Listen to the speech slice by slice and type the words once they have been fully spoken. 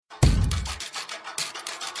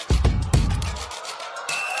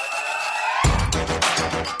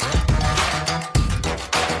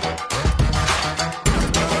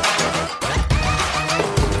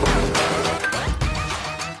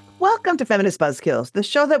to Feminist Buzzkills, the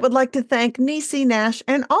show that would like to thank Niecy Nash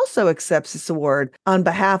and also accepts this award on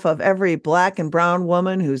behalf of every Black and brown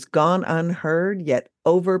woman who's gone unheard yet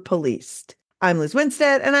over-policed. I'm Liz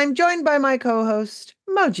Winstead, and I'm joined by my co-host,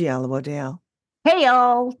 Moji Alawodale. Hey,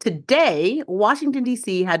 y'all. Today, Washington,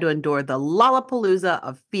 D.C. had to endure the Lollapalooza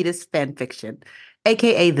of fetus fan fiction,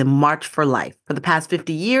 aka the March for Life. For the past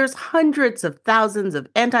 50 years, hundreds of thousands of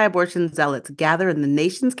anti-abortion zealots gather in the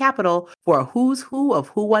nation's capital for a who's who of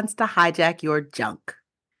who wants to hijack your junk.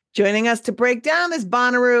 Joining us to break down this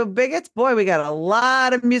Bonnaroo of bigots, boy, we got a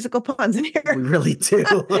lot of musical puns in here. We really do.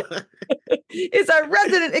 Is our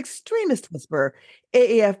resident extremist whisperer,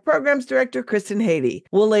 AEF Programs Director, Kristin Hady.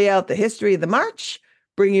 We'll lay out the history of the march,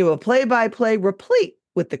 bring you a play-by-play replete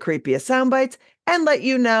with the creepiest sound bites, and let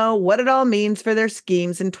you know what it all means for their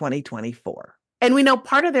schemes in 2024. And we know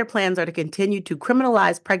part of their plans are to continue to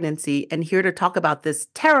criminalize pregnancy, and here to talk about this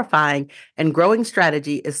terrifying and growing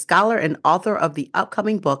strategy is scholar and author of the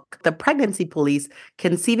upcoming book, The Pregnancy Police: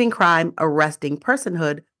 Conceiving Crime, Arresting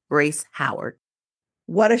Personhood, Grace Howard.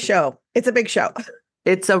 What a show. It's a big show.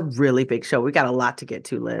 It's a really big show. We got a lot to get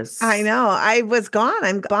to, Liz. I know. I was gone.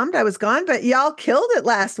 I'm bummed I was gone, but y'all killed it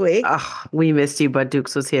last week. Oh, we missed you, but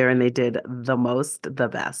Dukes was here and they did the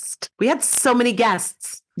best. We had so many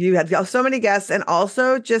guests. You had so many guests and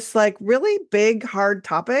also just like really big, hard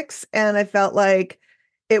topics. And I felt like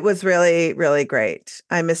it was really, really great.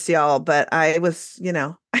 I missed y'all, but I was,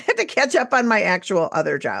 I had to catch up on my actual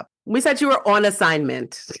other job. We said you were on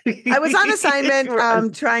assignment. I was on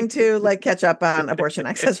assignment trying to catch up on abortion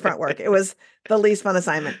access front work. It was the least fun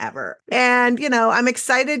assignment ever. And, I'm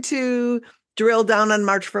excited to drill down on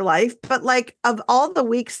March for Life. But of all the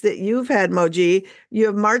weeks that you've had, Moji, you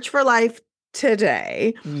have March for Life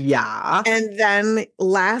today. Yeah. And then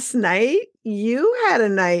last night you had a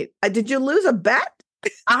night. Did you lose a bet?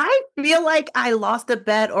 I feel like I lost a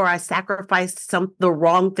bet or I sacrificed the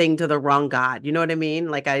wrong thing to the wrong God. You know what I mean?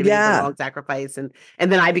 Like I made the wrong sacrifice and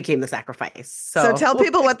then I became the sacrifice. So tell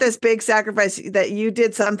people what this big sacrifice that you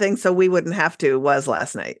did something so we wouldn't have to was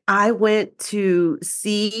last night. I went to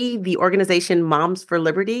see the organization Moms for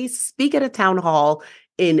Liberty speak at a town hall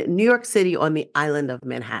in New York City on the island of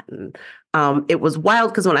Manhattan. It was wild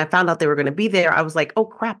because when I found out they were going to be there, I was like, oh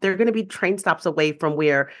crap, they're going to be train stops away from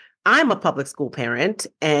where I'm a public school parent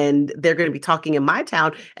and they're going to be talking in my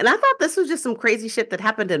town. And I thought this was just some crazy shit that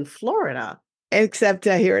happened in Florida. Except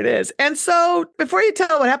here it is. And so before you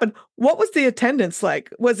tell what happened, what was the attendance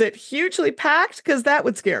like? Was it hugely packed? Because that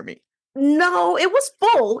would scare me. No, it was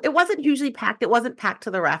full. It wasn't hugely packed. It wasn't packed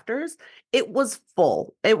to the rafters. It was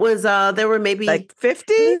full. It was, there were maybe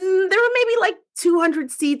 50? There were maybe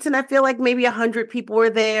 200 seats. And I feel like maybe 100 people were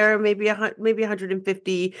there, maybe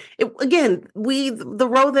 150. The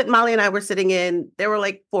row that Molly and I were sitting in, there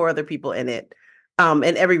were 4 other people in it. And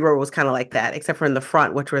every row was kind of like that, except for in the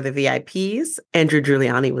front, which were the VIPs. Andrew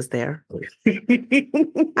Giuliani was there.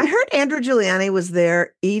 I heard Andrew Giuliani was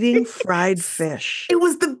there eating fried fish. It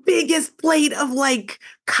was the biggest plate of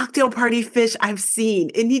cocktail party fish I've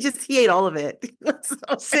seen. And he ate all of it.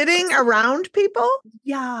 Sitting around people?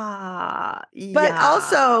 Yeah. But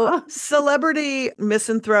also celebrity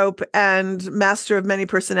misanthrope and master of many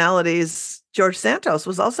personalities, George Santos,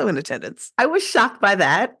 was also in attendance. I was shocked by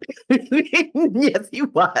that. Yes, he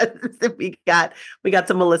was. We got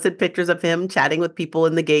some illicit pictures of him chatting with people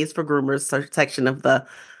in the Gays for Groomers section of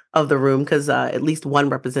the room because at least one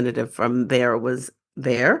representative from there was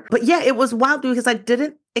there. But yeah, it was wild because I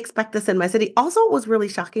didn't expect this in my city. Also, what was really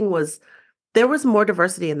shocking was there was more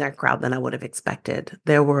diversity in that crowd than I would have expected.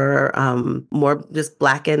 There were more just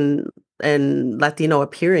Black and Latino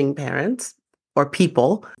appearing parents or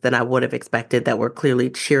people than I would have expected that were clearly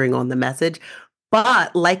cheering on the message.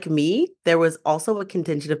 But like me, there was also a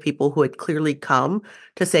contingent of people who had clearly come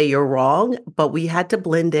to say you're wrong, but we had to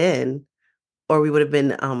blend in or we would have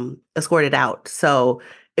been escorted out. So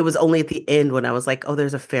it was only at the end when I was like, oh,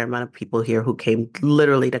 there's a fair amount of people here who came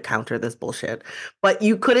literally to counter this bullshit. But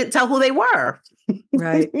you couldn't tell who they were.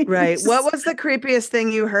 Right. What was the creepiest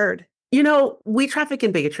thing you heard? We traffic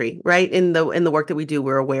in bigotry, right? In the work that we do,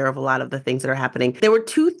 we're aware of a lot of the things that are happening. There were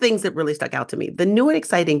 2 things that really stuck out to me. The new and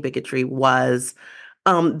exciting bigotry was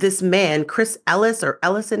this man, Chris Ellis, or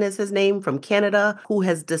Ellison is his name, from Canada, who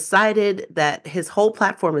has decided that his whole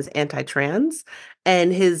platform is anti-trans.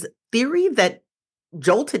 And his theory that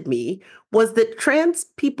jolted me was that trans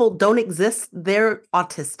people don't exist. They're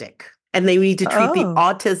autistic. And they need to treat the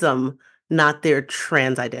autism, not their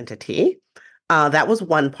trans identity. That was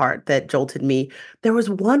one part that jolted me. There was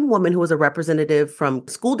one woman who was a representative from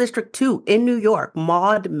School District 2 in New York.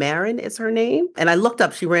 Maud Marin is her name. And I looked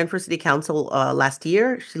up, she ran for city council last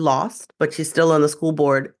year. She lost, but she's still on the school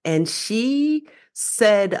board. And she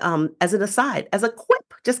said, as an aside, as a quip,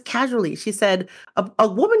 just casually, she said, a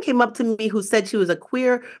woman came up to me who said she was a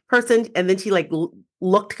queer person. And then she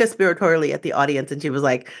looked conspiratorially at the audience and she was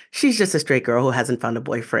like, she's just a straight girl who hasn't found a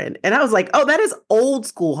boyfriend. And I was like, oh, that is old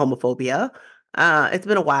school homophobia. It's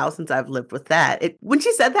been a while since I've lived with that. When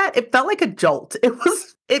she said that, it felt like a jolt.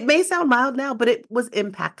 It may sound mild now, but it was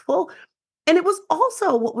impactful. And it was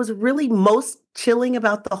also what was really most chilling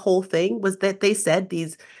about the whole thing was that they said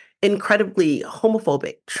these incredibly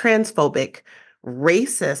homophobic, transphobic,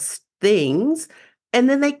 racist things, and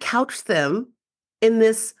then they couched them in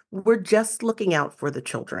this, we're just looking out for the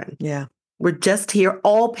children. Yeah. We're just here.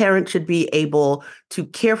 All parents should be able to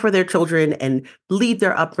care for their children and lead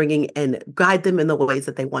their upbringing and guide them in the ways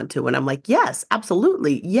that they want to. And I'm like, yes,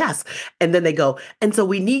 absolutely. Yes. And then they go, and so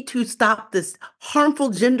we need to stop this harmful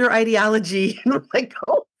gender ideology. And I'm like,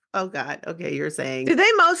 oh God. Okay. You're saying. Do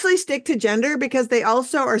they mostly stick to gender because they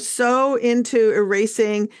also are so into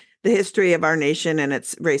erasing the history of our nation and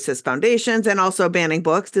its racist foundations and also banning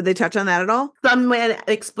books? Did they touch on that at all? Some man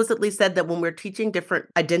explicitly said that when we're teaching different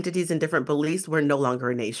identities and different beliefs, we're no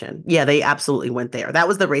longer a nation. Yeah, they absolutely went there. That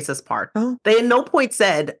was the racist part. Oh. They at no point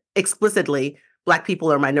said explicitly Black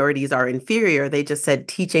people or minorities are inferior. They just said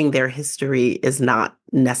teaching their history is not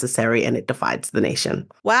necessary and it divides the nation.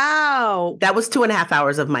 Wow. That was 2.5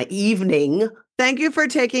 hours of my evening. Thank you for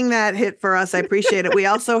taking that hit for us. I appreciate it. We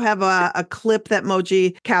also have a clip that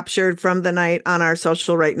Moji captured from the night on our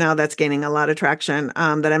social right now that's gaining a lot of traction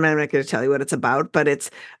that I'm not going to tell you what it's about, but it's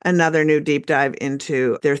another new deep dive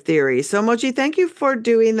into their theory. So Moji, thank you for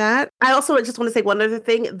doing that. I also just want to say one other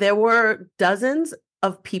thing. There were dozens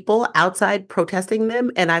of people outside protesting them,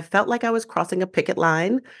 and I felt like I was crossing a picket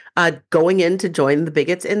line, going in to join the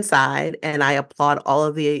bigots inside, and I applaud all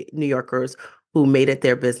of the New Yorkers who made it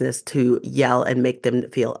their business to yell and make them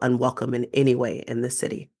feel unwelcome in any way in the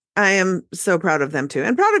city. I am so proud of them too,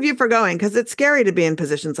 and proud of you for going, because it's scary to be in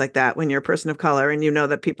positions like that when you're a person of color and you know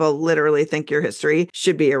that people literally think your history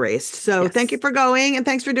should be erased. So Yes. Thank you for going, and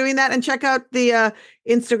thanks for doing that. And check out the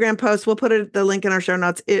Instagram post. We'll put the link in our show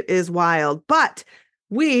notes. It is wild. But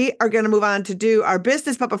we are going to move on to do our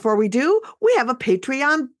business. But before we do, we have a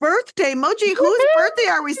Patreon birthday. Moji, whose birthday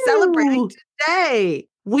are we celebrating today?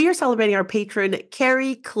 We are celebrating our patron,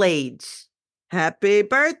 Carrie Clage. Happy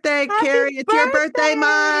birthday, Carrie. It's your birthday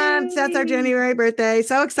month. That's our January birthday.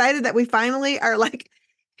 So excited that we finally are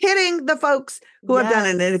hitting the folks who have done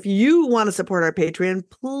it. And if you want to support our Patreon,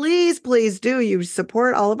 please do. You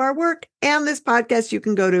support all of our work and this podcast. You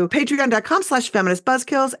can go to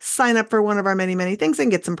patreon.com/feministbuzzkills, sign up for one of our many, many things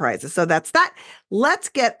and get some prizes. So that's that. Let's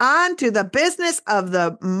get on to the business of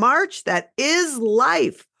the march that is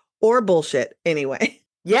life, or bullshit anyway.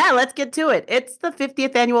 Yeah, let's get to it. It's the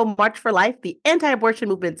 50th annual March for Life, the anti-abortion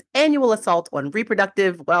movement's annual assault on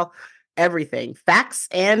reproductive, everything, facts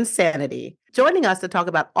and sanity. Joining us to talk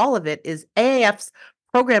about all of it is AAF's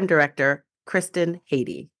program director, Kristin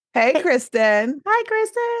Hady. Hey, Kristin. Hi,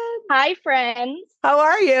 Kristin. Hi, friends. How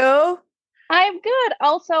are you? I'm good.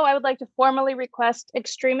 Also, I would like to formally request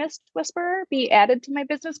Extremist Whisperer be added to my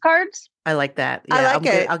business cards. I like that. Yeah, I like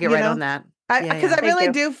it. I'll get right on that. Because I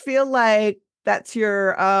really do feel like that's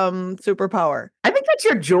your superpower. I think that's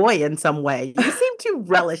your joy in some way. You seem to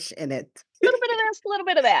relish in it. A little bit of this, a little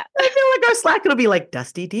bit of that. I feel like our Slack will be like,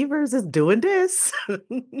 Dusty Devers is doing this.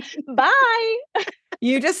 Bye.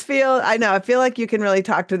 You just feel, I feel like you can really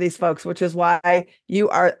talk to these folks, which is why you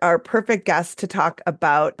are our perfect guest to talk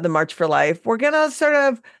about the March for Life. We're going to sort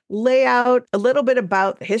of lay out a little bit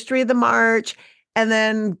about the history of the march and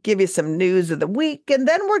then give you some news of the week. And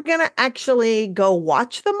then we're going to actually go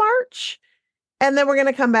watch the march. And then we're going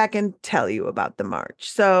to come back and tell you about the march.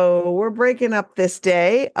 So we're breaking up this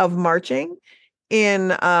day of marching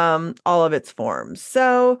in all of its forms.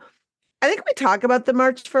 So I think we talk about the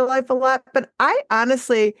March for Life a lot, but I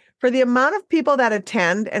honestly, for the amount of people that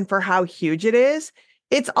attend and for how huge it is,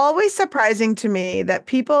 it's always surprising to me that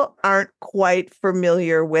people aren't quite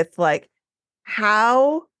familiar with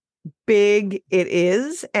how big it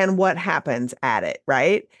is and what happens at it,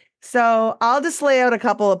 right? So I'll just lay out a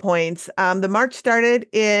couple of points. The march started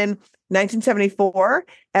in 1974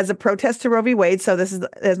 as a protest to Roe v. Wade. So this is,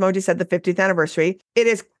 as Moji said, the 50th anniversary. It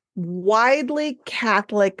is widely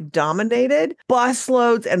Catholic dominated.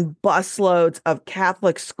 Busloads and busloads of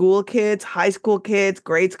Catholic school kids, high school kids,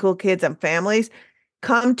 grade school kids, and families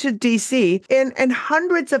come to DC, and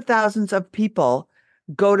hundreds of thousands of people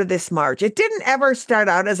go to this march. It didn't ever start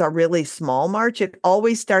out as a really small march. It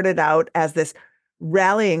always started out as this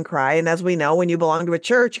rallying cry. And as we know, when you belong to a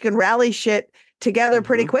church, you can rally shit together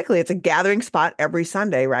pretty quickly. It's a gathering spot every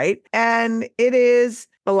Sunday, right? And it is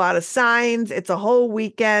a lot of signs. It's a whole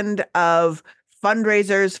weekend of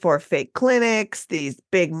fundraisers for fake clinics, these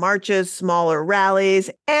big marches, smaller rallies,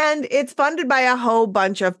 and it's funded by a whole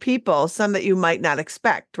bunch of people, some that you might not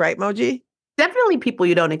expect, right, Moji? Definitely people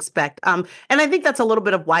you don't expect. And I think that's a little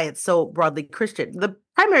bit of why it's so broadly Christian. The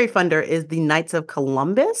primary funder is the Knights of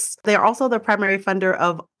Columbus. They are also the primary funder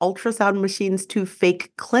of ultrasound machines to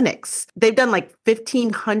fake clinics. They've done like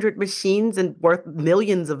 1,500 machines and worth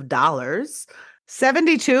millions of dollars.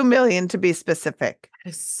 72 million to be specific. That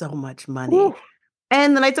is so much money.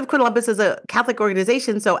 And the Knights of Columbus is a Catholic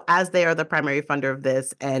organization. So as they are the primary funder of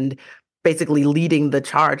this and basically leading the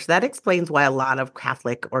charge, that explains why a lot of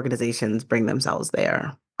Catholic organizations bring themselves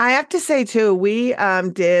there. I have to say, too, we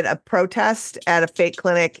did a protest at a fake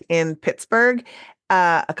clinic in Pittsburgh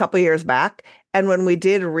a couple years back. And when we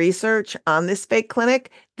did research on this fake clinic,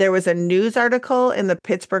 there was a news article in the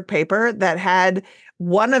Pittsburgh paper that had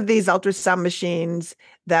one of these ultrasound machines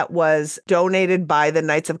that was donated by the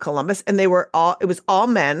Knights of Columbus. And it was all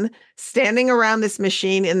men standing around this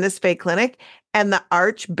machine in this fake clinic. And the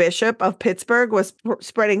Archbishop of Pittsburgh was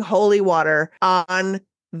spreading holy water on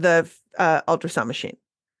the ultrasound machine.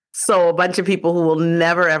 So a bunch of people who will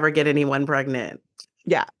never, ever get anyone pregnant.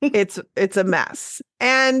 Yeah, it's a mess.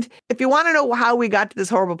 And if you want to know how we got to this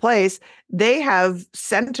horrible place, they have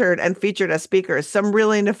centered and featured as speakers some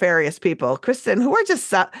really nefarious people. Kristin, who are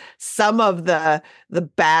just some of the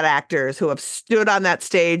bad actors who have stood on that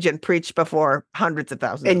stage and preached before hundreds of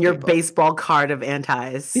thousands and of your people. Baseball card of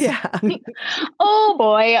antis. Yeah. Oh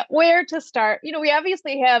boy, where to start? We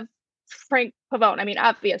obviously have Frank Pavone. I mean,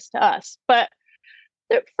 obvious to us, but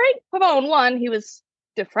Frank Pavone, one, he was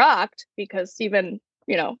defrocked because even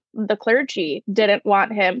the clergy didn't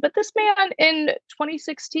want him. But this man in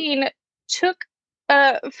 2016 took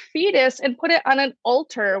a fetus and put it on an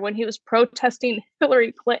altar when he was protesting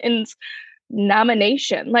Hillary Clinton's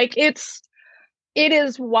nomination. Like it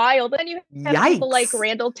is wild. And you have people like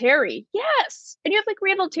Randall Terry. Yes. And you have like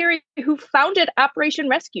Randall Terry who founded Operation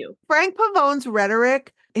Rescue. Frank Pavone's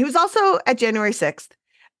rhetoric, he was also at January 6th.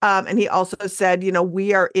 And he also said,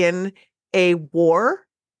 we are in a war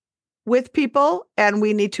with people and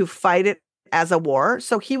we need to fight it as a war.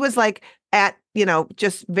 So he was like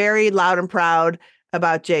just very loud and proud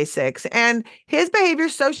about J6. And his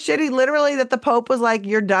behavior's so shitty, literally, that the Pope was like,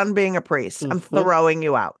 you're done being a priest. I'm throwing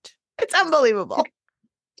you out. It's unbelievable.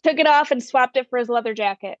 Took it off and swapped it for his leather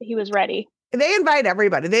jacket. He was ready. They invite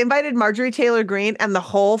everybody. They invited Marjorie Taylor Greene and the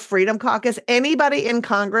whole Freedom Caucus. Anybody in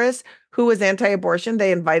Congress who was anti-abortion,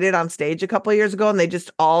 they invited on stage a couple of years ago, and they just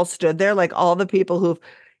all stood there, like all the people who've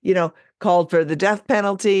called for the death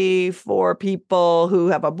penalty for people who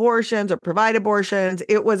have abortions or provide abortions.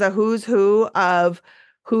 It was a who's who of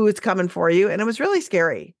who's coming for you. And it was really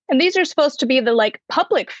scary. And these are supposed to be the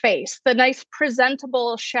public face, the nice,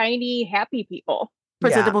 presentable, shiny, happy people.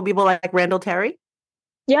 Presentable people like Randall Terry?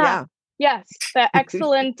 Yeah. Yes, the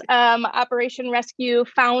excellent Operation Rescue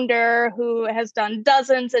founder who has done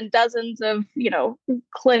dozens and dozens of,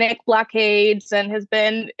 clinic blockades and has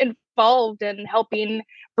been involved in helping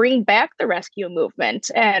bring back the rescue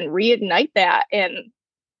movement and reignite that. And,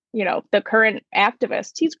 the current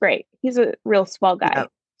activist, he's great. He's a real swell guy. Yeah.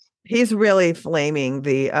 He's really flaming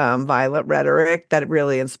the violent rhetoric that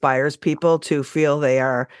really inspires people to feel they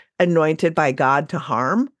are anointed by God to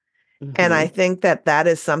harm. And I think that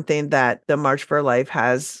is something that the March for Life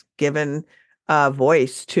has given a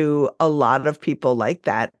voice to a lot of people like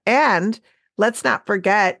that. And let's not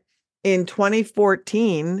forget, in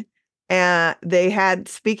 2014, they had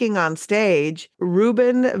speaking on stage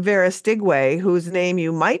Ruben Verastigwe, whose name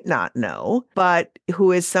you might not know, but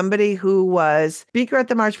who is somebody who was speaker at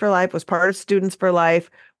the March for Life, was part of Students for Life,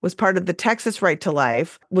 was part of the Texas Right to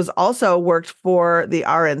Life, was also worked for the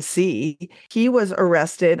RNC. He was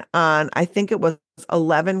arrested on, I think it was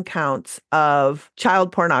 11 counts of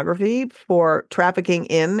child pornography for trafficking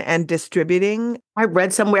in and distributing. I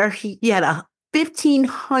read somewhere he had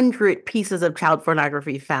 1,500 pieces of child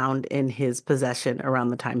pornography found in his possession around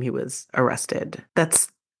the time he was arrested. That's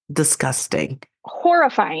disgusting.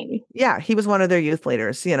 Horrifying. Yeah, he was one of their youth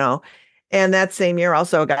leaders, And that same year,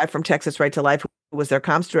 also a guy from Texas Right to Life, who was their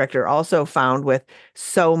comms director, also found with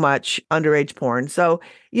so much underage porn. So,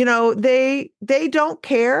 they don't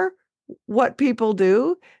care what people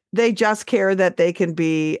do. They just care that they can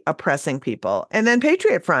be oppressing people. And then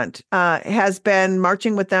Patriot Front has been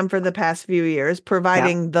marching with them for the past few years,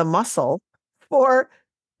 providing the muscle for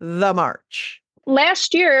the march.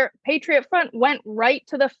 Last year, Patriot Front went right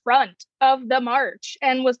to the front of the march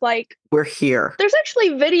and was like, we're here. There's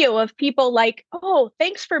actually video of people like, oh,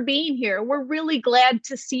 thanks for being here. We're really glad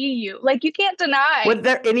to see you. Like, you can't deny. Were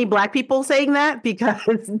there any Black people saying that? Because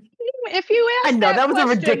if you ask, I know that was a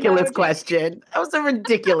ridiculous Moji. question. That was a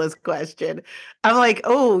ridiculous question. I'm like,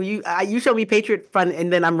 oh, you show me Patriot Front,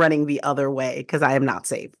 and then I'm running the other way because I am not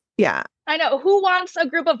safe. Yeah, I know. Who wants a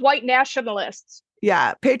group of white nationalists?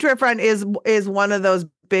 Yeah, Patriot Front is one of those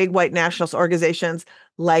big white nationalist organizations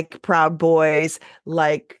like Proud Boys,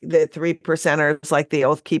 like the Three Percenters, like the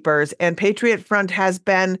Oath Keepers. And Patriot Front has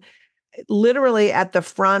been literally at the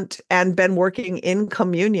front and been working in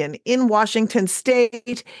communion in Washington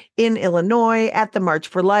State, in Illinois, at the March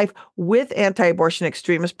for Life with anti-abortion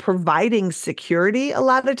extremists, providing security a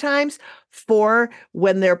lot of times for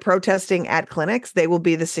when they're protesting at clinics. They will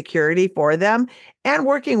be the security for them, and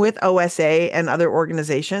working with OSA and other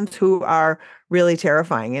organizations who are really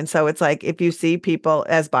terrifying. And so it's like, if you see people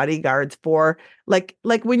as bodyguards for like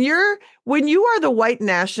when you are the white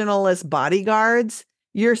nationalist bodyguards,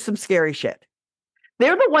 you're some scary shit.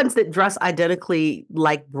 They're the ones that dress identically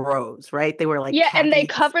like bros, right? They were like, and they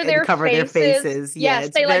cover their faces. Yeah, yes,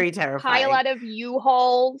 it's they very like terrifying. pile out of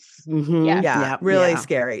U-Hauls. Mm-hmm. Yeah, really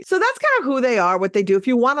scary. So that's kind of who they are, what they do. If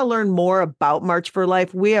you want to learn more about March for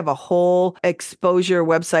Life, we have a whole exposure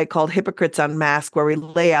website called Hypocrites Unmasked, where we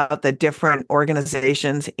lay out the different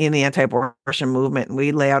organizations in the anti-abortion movement. And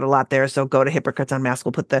we lay out a lot there. So go to Hypocrites Unmasked.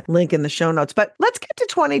 We'll put the link in the show notes. But let's get to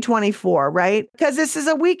 2024, right? Because this is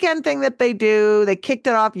a weekend thing that they do. They kicked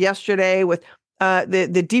it off yesterday with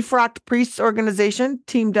the Defrocked Priests organization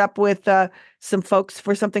teamed up with some folks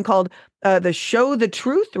for something called the Show the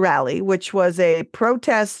Truth rally, which was a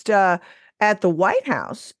protest at the White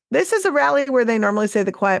House. This is a rally where they normally say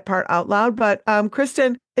the quiet part out loud. But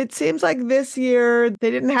Kristin, it seems like this year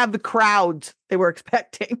they didn't have the crowds they were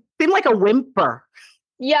expecting. Seemed like a whimper.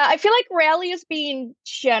 Yeah, I feel like rally is being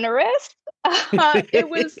generous. It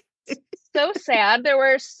was so sad. There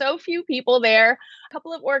were so few people there. A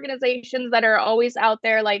couple of organizations that are always out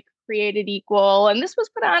there, like Created Equal. And this was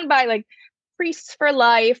put on by like Priests for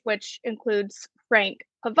Life, which includes Frank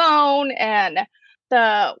Pavone and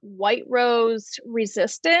the White Rose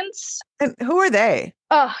Resistance. And who are they?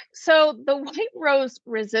 So the White Rose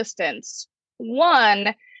Resistance,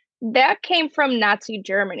 one, that came from Nazi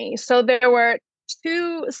Germany. So there were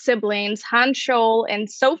two siblings, Hans Scholl and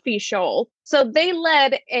Sophie Scholl. So they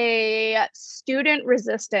led a student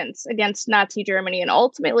resistance against Nazi Germany, and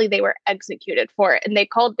ultimately they were executed for it. And they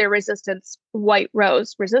called their resistance White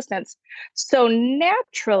Rose Resistance. So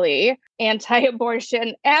naturally,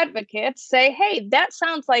 anti-abortion advocates say, hey, that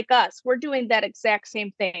sounds like us. We're doing that exact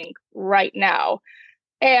same thing right now.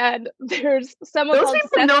 And there's someone Those called people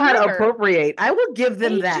Seth know how to Gruber. appropriate. I will give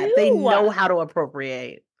them They that. do. They know how to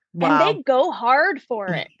appropriate. Wow. And they go hard for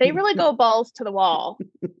it. They really go balls to the wall.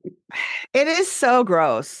 It is so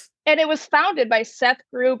gross. And it was founded by Seth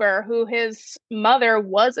Gruber, who his mother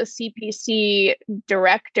was a CPC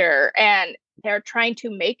director. And they're trying to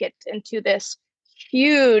make it into this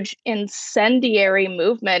huge incendiary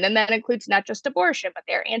movement. And that includes not just abortion, but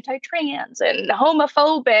they're anti-trans and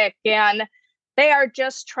homophobic. And they are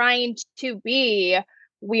just trying to be,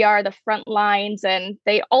 we are the front lines. And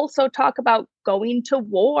they also talk about going to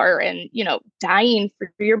war and, dying for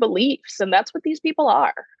your beliefs. And that's what these people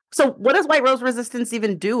are. So what does White Rose Resistance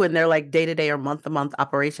even do in their like day-to-day or month-to-month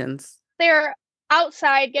operations? They're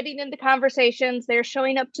outside getting into conversations. They're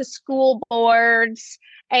showing up to school boards,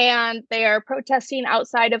 and they are protesting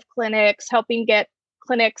outside of clinics, helping get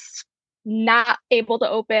clinics not able to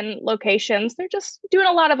open locations. They're just doing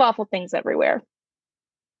a lot of awful things everywhere.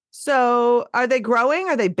 So are they growing?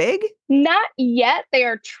 Are they big? Not yet. They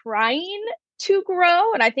are trying to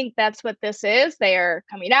grow. And I think that's what this is. They are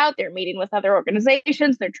coming out, they're meeting with other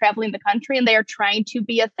organizations, they're traveling the country, and they are trying to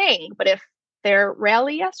be a thing. But if their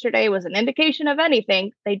rally yesterday was an indication of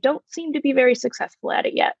anything, they don't seem to be very successful at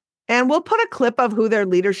it yet. And we'll put a clip of who their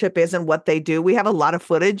leadership is and what they do. We have a lot of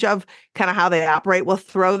footage of kind of how they operate. We'll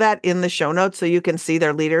throw that in the show notes so you can see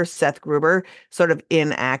their leader, Seth Gruber, sort of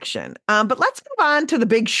in action. But let's move on to the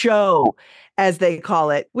big show, as they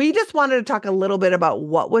call it. We just wanted to talk a little bit about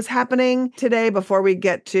what was happening today before we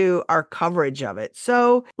get to our coverage of it.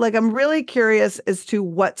 So, I'm really curious as to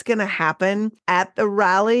what's going to happen at the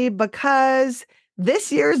rally, because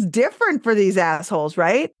this year's different for these assholes,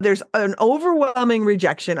 right? There's an overwhelming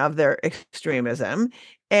rejection of their extremism.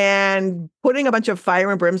 And putting a bunch of fire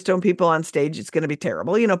and brimstone people on stage is going to be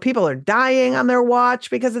terrible. People are dying on their watch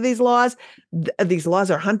because of these laws. These laws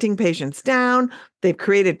are hunting patients down. They've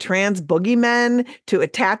created trans boogeymen to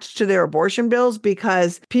attach to their abortion bills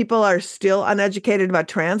because people are still uneducated about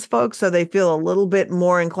trans folks. So they feel a little bit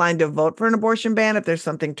more inclined to vote for an abortion ban if there's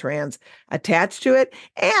something trans attached to it.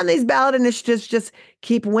 And these ballot initiatives just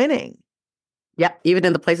keep winning. Yep. Even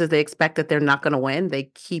in the places they expect that they're not going to win, they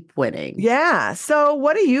keep winning. Yeah. So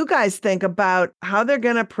what do you guys think about how they're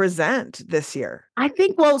going to present this year? I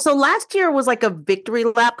think, so last year was like a victory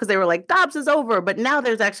lap because they were like, Dobbs is over. But now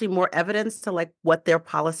there's actually more evidence to like what their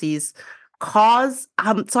policies cause.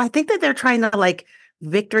 So I think that they're trying to like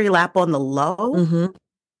victory lap on the low.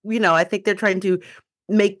 Mm-hmm. I think they're trying to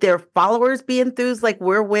make their followers be enthused like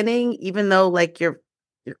we're winning, even though like you're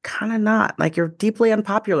kind of not, like you're deeply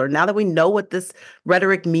unpopular. Now that we know what this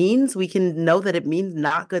rhetoric means, we can know that it means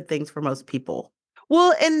not good things for most people.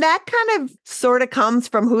 Well, and that kind of sort of comes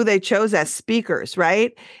from who they chose as speakers,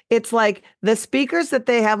 right? It's like the speakers that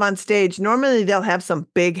they have on stage, normally they'll have some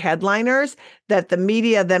big headliners that the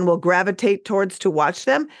media then will gravitate towards to watch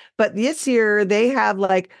them. But this year they have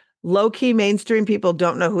like low-key mainstream people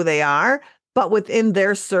don't know who they are, but within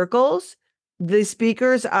their circles, the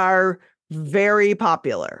speakers are very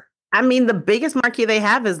popular. I mean, the biggest marquee they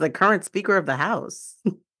have is the current Speaker of the House.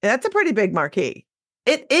 That's a pretty big marquee.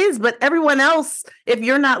 It is, but everyone else, if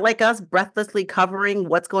you're not like us, breathlessly covering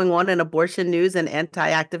what's going on in abortion news and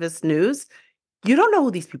anti-activist news, you don't know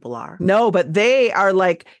who these people are. No, but they are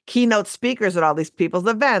like keynote speakers at all these people's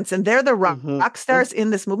events, and they're the rock stars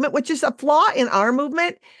in this movement, which is a flaw in our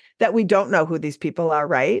movement that we don't know who these people are,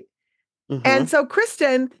 right? And so,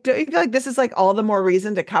 Kristin, do you feel like this is like all the more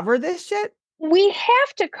reason to cover this shit? We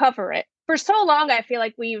have to cover it. For so long, I feel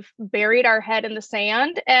like we've buried our head in the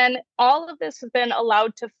sand, and all of this has been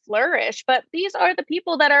allowed to flourish. But these are the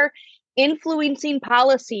people that are influencing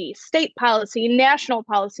policy, state policy, national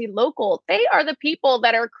policy, local. They are the people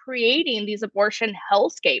that are creating these abortion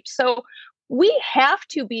hellscapes. So we have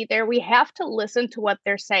to be there. We have to listen to what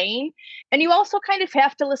they're saying. And you also kind of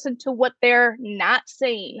have to listen to what they're not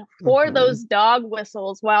saying for those dog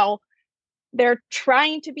whistles. Well, they're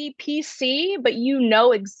trying to be PC, but you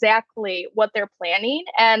know exactly what they're planning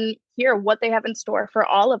and hear what they have in store for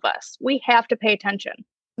all of us. We have to pay attention.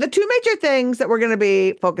 The two major things that we're going to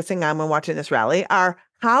be focusing on when watching this rally are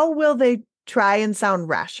how will they try and sound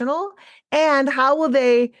rational and how will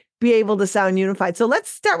they be able to sound unified? So let's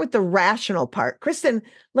start with the rational part. Kristin,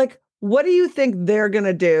 like, what do you think they're going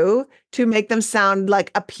to do to make them sound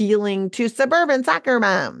like appealing to suburban soccer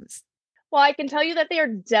moms? Well, I can tell you that they are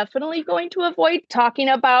definitely going to avoid talking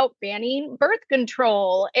about banning birth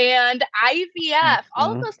control and IVF,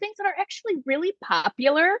 all of those things that are actually really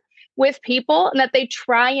popular with people and that they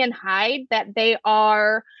try and hide that they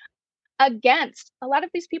are against. A lot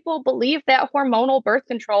of these people believe that hormonal birth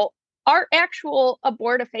control are actual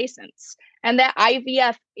abortifacients and that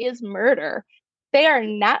IVF is murder. They are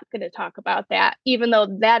not going to talk about that, even though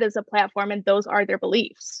that is a platform and those are their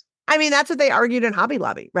beliefs. I mean, that's what they argued in Hobby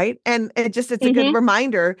Lobby, right? And it's a good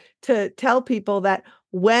reminder to tell people that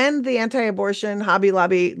when the anti-abortion Hobby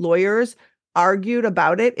Lobby lawyers argued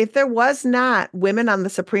about it, if there was not women on the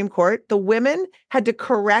Supreme Court, the women had to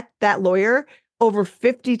correct that lawyer over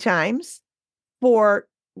 50 times for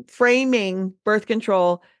framing birth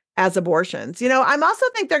control as abortions. I'm also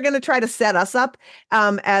think they're going to try to set us up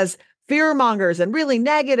as fear mongers and really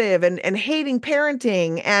negative and hating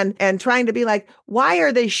parenting and trying to be like, why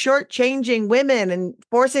are they shortchanging women and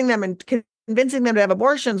forcing them and convincing them to have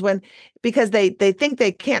abortions because they think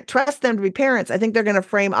they can't trust them to be parents. I think they're going to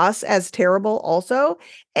frame us as terrible also.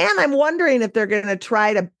 And I'm wondering if they're going to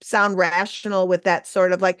try to sound rational with that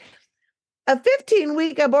sort of like, a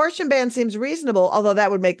 15-week abortion ban seems reasonable, although that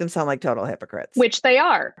would make them sound like total hypocrites. Which they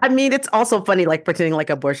are. I mean, it's also funny, like pretending like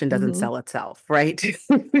abortion doesn't sell itself, right?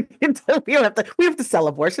 we have to sell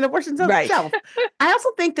abortion. Abortion sells itself. I also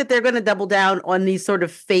think that they're going to double down on these sort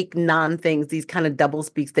of fake non-things, these kind of double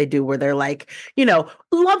speaks they do where they're like,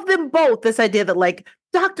 love them both. This idea that like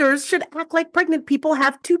doctors should act like pregnant people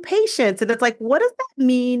have two patients. And it's like, what does that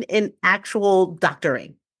mean in actual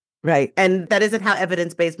doctoring? Right. And that isn't how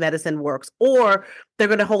evidence-based medicine works. Or they're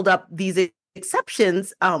going to hold up these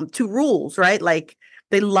exceptions to rules, right? Like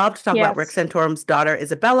they love to talk about Rick Santorum's daughter,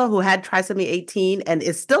 Isabella, who had trisomy 18 and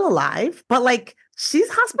is still alive. But like she's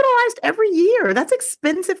hospitalized every year. That's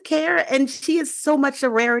expensive care. And she is so much a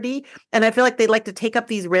rarity. And I feel like they like to take up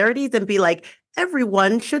these rarities and be like,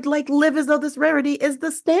 everyone should like live as though this rarity is the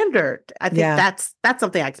standard. I think that's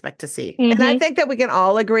something I expect to see. And I think that we can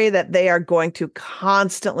all agree that they are going to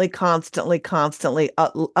constantly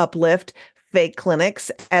uplift fake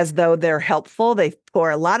clinics as though they're helpful. They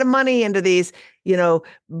pour a lot of money into these,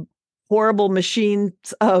 horrible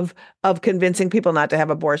machines of convincing people not to have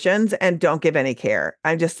abortions and don't give any care.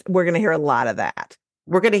 We're going to hear a lot of that.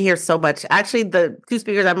 We're going to hear so much. Actually, the two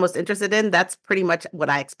speakers I'm most interested in, that's pretty much what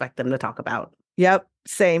I expect them to talk about. Yep.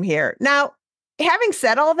 Same here. Now, having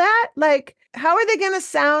said all that, how are they going to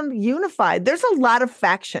sound unified? There's a lot of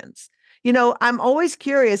factions. I'm always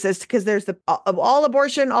curious because there's the all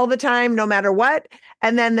abortion all the time, no matter what.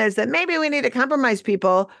 And then there's that maybe we need to compromise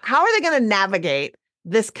people. How are they going to navigate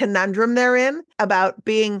this conundrum they're in about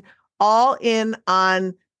being all in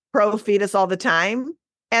on pro-fetus all the time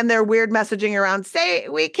and their weird messaging around, say,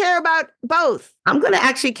 we care about both? I'm going to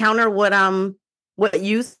actually counter what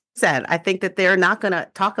you said. I think that they're not going to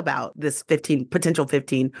talk about this potential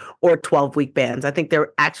 15 or 12-week bans. I think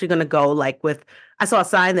they're actually going to go I saw a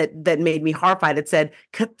sign that made me horrified. It said,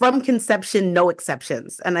 from conception, no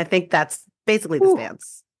exceptions. And I think that's basically the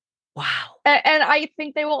stance. Wow. And I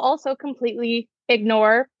think they will also completely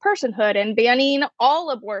ignore personhood and banning all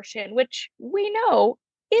abortion, which we know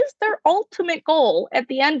is their ultimate goal. At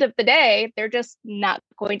the end of the day, they're just not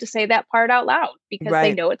going to say that part out loud because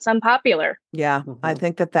they know it's unpopular. Yeah, I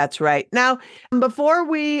think that's right. Now, before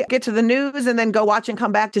we get to the news and then go watch and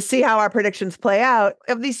come back to see how our predictions play out,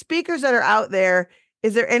 of these speakers that are out there,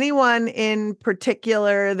 is there anyone in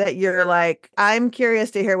particular that you're like, I'm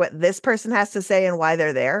curious to hear what this person has to say and why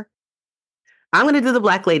they're there? I'm going to do the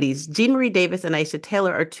Black ladies. Jean Marie Davis and Aisha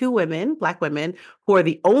Taylor are two Black women, who are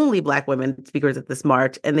the only Black women speakers at this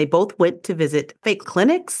march. And they both went to visit fake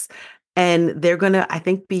clinics. And they're going to, I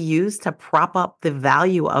think, be used to prop up the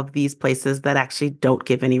value of these places that actually don't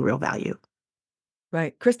give any real value.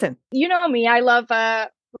 Right. Kristin. You know me, I love a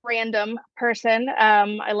random person.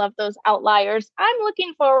 I love those outliers. I'm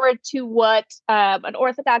looking forward to what an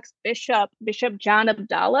Orthodox Bishop John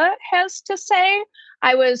Abdallah has to say.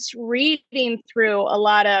 I was reading through a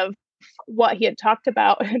lot of what he had talked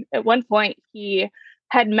about. At one point, he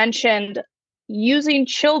had mentioned using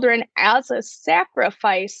children as a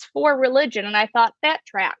sacrifice for religion. And I thought that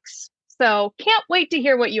tracks. So can't wait to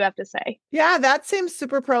hear what you have to say. Yeah, that seems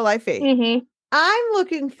super pro-life-y. Mm-hmm. I'm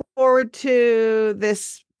looking forward to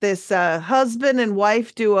this husband and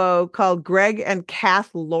wife duo called Greg and Kath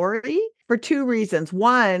Laurie for two reasons.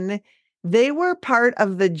 One, they were part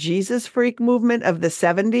of the Jesus freak movement of the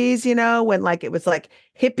 70s, when it was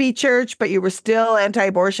hippie church, but you were still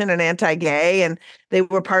anti-abortion and anti-gay. And they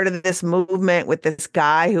were part of this movement with this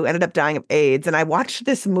guy who ended up dying of AIDS. And I watched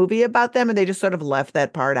this movie about them and they just sort of left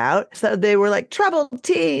that part out. So they were troubled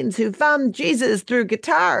teens who found Jesus through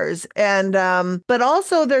guitars. And, but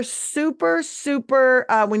also they're super, super,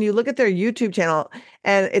 when you look at their YouTube channel,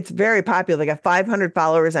 and it's very popular. They got 500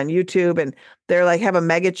 followers on YouTube, and they're have a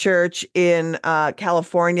mega church in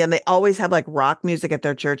California, and they always have rock music at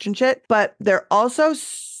their church and shit. But they're also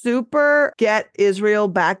super get Israel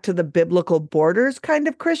back to the biblical borders kind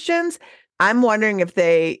of Christians. I'm wondering if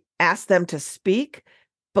they ask them to speak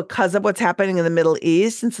because of what's happening in the Middle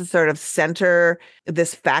East, and to sort of center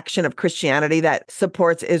this faction of Christianity that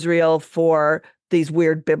supports Israel for these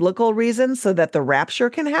weird biblical reasons so that the rapture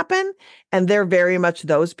can happen. And they're very much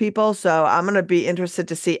those people. So I'm going to be interested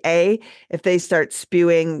to see, if they start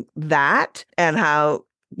spewing that and how,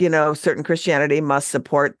 certain Christianity must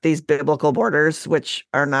support these biblical borders, which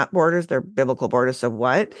are not borders, they're biblical borders. So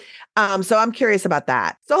what? So I'm curious about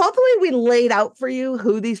that. So hopefully we laid out for you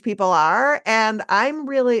who these people are. And I'm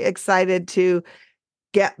really excited to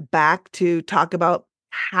get back to talk about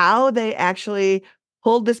how they actually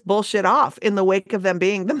pulled this bullshit off in the wake of them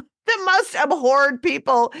being the most abhorred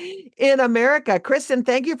people in America. Kristin,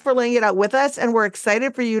 thank you for laying it out with us. And we're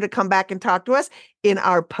excited for you to come back and talk to us in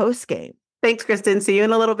our post game. Thanks, Kristin. See you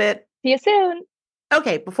in a little bit. See you soon.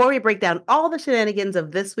 Okay, before we break down all the shenanigans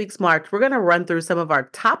of this week's march, we're going to run through some of our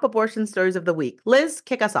top abortion stories of the week. Liz,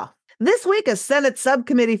 kick us off. This week, a Senate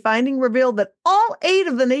subcommittee finding revealed that all 8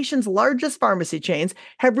 of the nation's largest pharmacy chains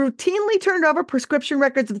have routinely turned over prescription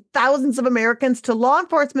records of thousands of Americans to law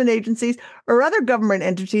enforcement agencies or other government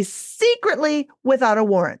entities secretly without a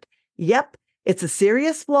warrant. Yep, it's a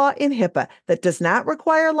serious flaw in HIPAA that does not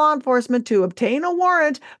require law enforcement to obtain a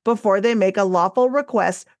warrant before they make a lawful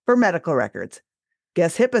request for medical records.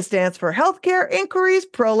 Guess HIPAA stands for Healthcare Inquiries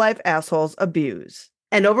Pro-Life Assholes Abuse.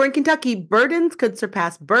 And over in Kentucky, burdens could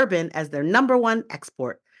surpass bourbon as their #1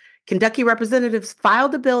 export. Kentucky representatives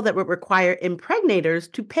filed a bill that would require impregnators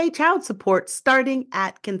to pay child support starting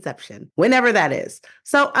at conception, whenever that is.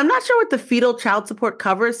 So I'm not sure what the fetal child support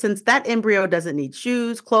covers, since that embryo doesn't need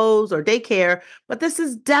shoes, clothes, or daycare, but this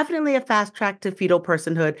is definitely a fast track to fetal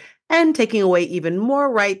personhood and taking away even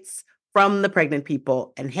more rights from the pregnant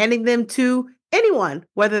people and handing them to anyone,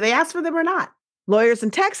 whether they ask for them or not. Lawyers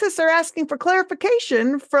in Texas are asking for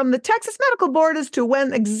clarification from the Texas Medical Board as to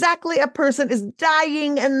when exactly a person is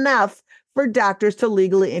dying enough for doctors to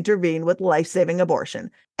legally intervene with life-saving abortion.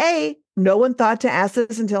 A, no one thought to ask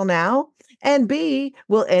this until now. And B,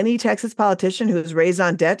 will any Texas politician whose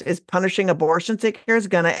raison d'etre is punishing abortion seekers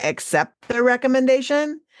going to accept their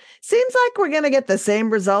recommendation? Seems like we're going to get the same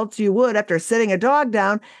results you would after sitting a dog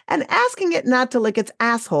down and asking it not to lick its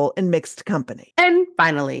asshole in mixed company. And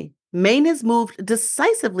finally, Maine has moved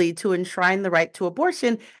decisively to enshrine the right to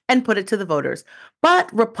abortion and put it to the voters. But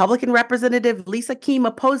Republican Representative Lisa Keem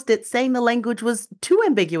opposed it, saying the language was too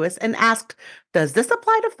ambiguous and asked, does this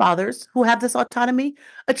apply to fathers who have this autonomy?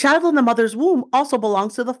 A child in the mother's womb also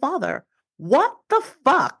belongs to the father. What the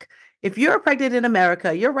fuck? If you're pregnant in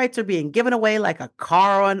America, your rights are being given away like a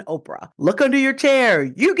car on Oprah. Look under your chair.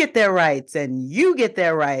 You get their rights and you get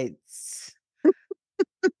their rights.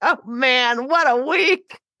 Oh, man, what a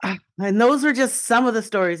week. And those were just some of the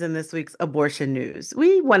stories in this week's abortion news.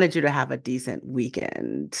 We wanted you to have a decent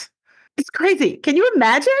weekend. It's crazy. Can you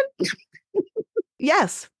imagine?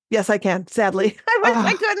 Yes. Yes, I can. Sadly, I wish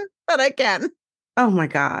I couldn't, but I can. Oh my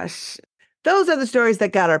gosh. Those are the stories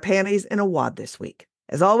that got our panties in a wad this week.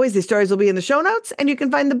 As always, these stories will be in the show notes, and you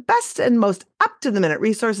can find the best and most up-to-the-minute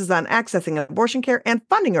resources on accessing abortion care and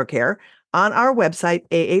funding your care on our website,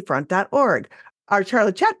 aafront.org. Our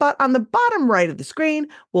Charlie chatbot on the bottom right of the screen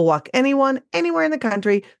will walk anyone, anywhere in the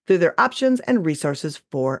country through their options and resources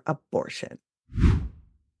for abortion.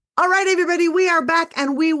 All right, everybody, we are back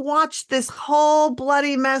and we watched this whole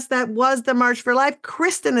bloody mess that was the March for Life.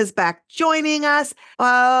 Kristin is back joining us.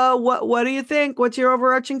 What do you think? What's your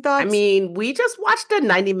overarching thoughts? I mean, we just watched a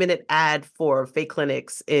 90-minute ad for fake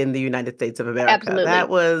clinics in the United States of America. Absolutely. That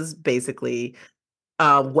was basically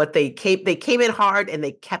what they came in hard and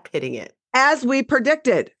they kept hitting it. As we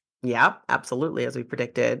predicted. Yeah, absolutely. As we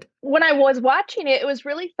predicted. When I was watching it, it was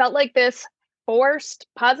really felt like this forced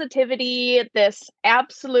positivity, this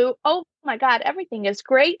absolute, oh my God, everything is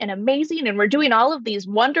great and amazing. And we're doing all of these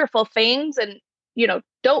wonderful things. And,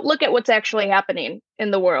 don't look at what's actually happening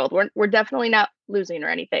in the world. We're definitely not losing or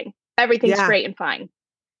anything. Everything's great and fine.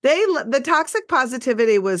 The toxic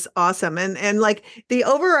positivity was awesome. And like the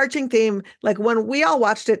overarching theme, like when we all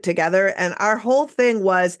watched it together and our whole thing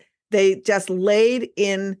was they just laid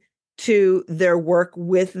into their work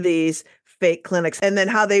with these fake clinics and then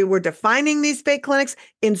how they were defining these fake clinics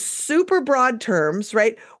in super broad terms,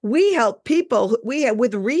 right? We help people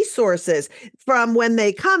with resources from when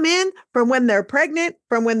they come in, from when they're pregnant,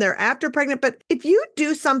 from when they're after pregnant. But if you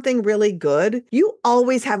do something really good, you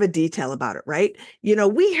always have a detail about it, right?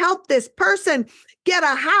 We help this person get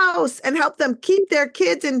a house and help them keep their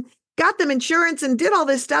kids and got them insurance and did all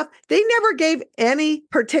this stuff. They never gave any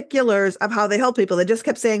particulars of how they help people. They just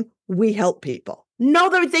kept saying, we help people. No,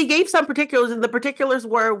 they gave some particulars, and the particulars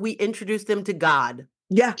were we introduced them to God.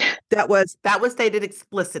 Yeah, that was stated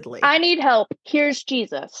explicitly. I need help. Here's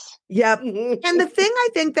Jesus. Yep. And the thing I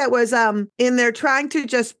think that was in there trying to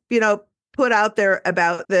just, put out there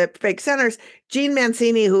about the fake centers, Jean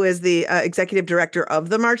Mancini, who is the executive director of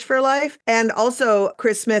the March for Life, and also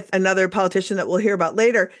Chris Smith, another politician that we'll hear about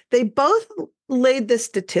later, they both laid this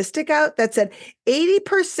statistic out that said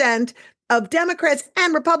 80% of Democrats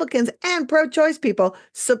and Republicans and pro-choice people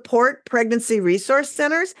support pregnancy resource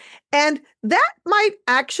centers. And that might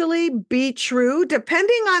actually be true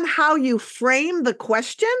depending on how you frame the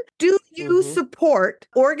question. Do you support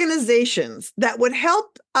organizations that would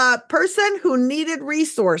help a person who needed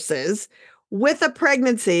resources with a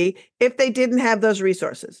pregnancy if they didn't have those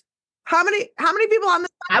resources? How many people on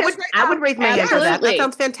this podcast I would raise my hand for that. That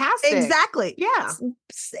sounds fantastic. Exactly. Yeah.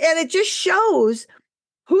 And it just shows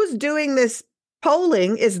who's doing this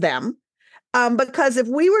polling is them. Because if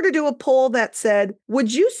we were to do a poll that said,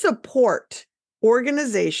 would you support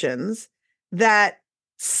organizations that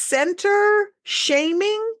center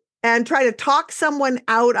shaming and try to talk someone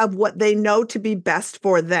out of what they know to be best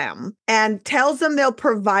for them and tells them they'll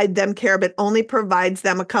provide them care, but only provides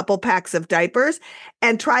them a couple packs of diapers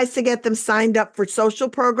and tries to get them signed up for social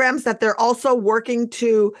programs that they're also working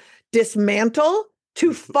to dismantle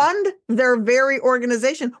to fund their very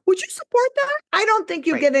organization? Would you support that? I don't think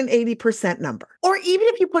you get an 80% number. Or even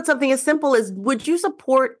if you put something as simple as, would you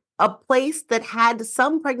support a place that had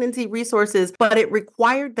some pregnancy resources, but it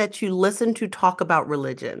required that you listen to talk about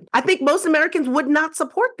religion? I think most Americans would not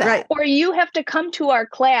support that. Right. Or you have to come to our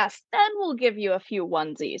class, then we'll give you a few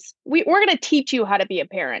onesies. We're going to teach you how to be a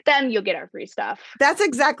parent. Then you'll get our free stuff. That's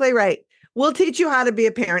exactly right. We'll teach you how to be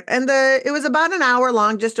a parent. And it was about an hour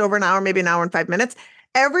long, just over an hour, maybe an hour and 5 minutes.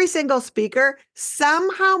 every single speaker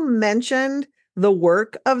somehow mentioned the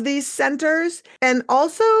work of these centers. And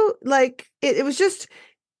also, like, it was just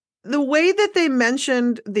the way that they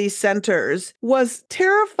mentioned these centers was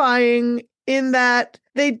terrifying in that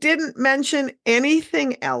they didn't mention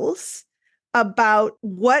anything else about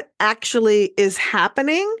what actually is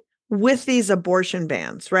happening with these abortion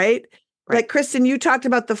bans, right? Like, Kristin, you talked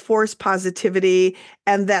about the forced positivity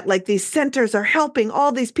and that like these centers are helping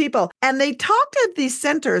all these people. And they talked at these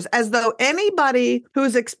centers as though anybody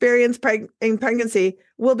who's experienced pregnancy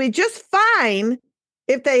will be just fine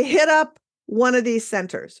if they hit up one of these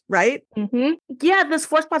centers, right? Mm-hmm. Yeah, this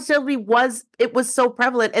forced positivity was so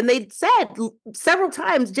prevalent. And they said several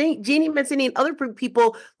times, Jeannie Mancini and other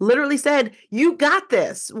people literally said, you got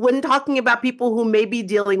this, when talking about people who may be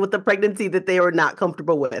dealing with a pregnancy that they are not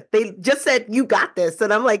comfortable with. They just said, you got this.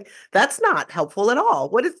 And I'm like, that's not helpful at all.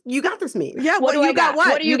 What does you got this mean? Yeah, What do you I got? got?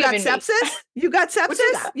 What are You you got giving me? sepsis? You got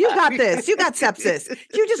sepsis? got? You got this. You got sepsis.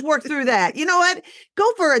 You just work through that. You know what?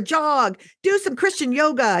 Go for a jog. Do some Christian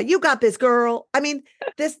yoga. You got this, girl. I mean,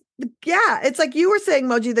 yeah, it's like you were saying,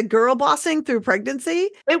 Moji, the girl bossing through pregnancy.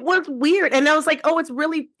 It was weird. And I was like, oh,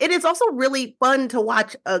 it is also really fun to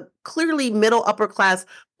watch a clearly middle upper class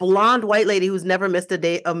blonde white lady who's never missed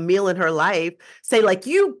a meal in her life say like,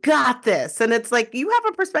 you got this. And it's like, you have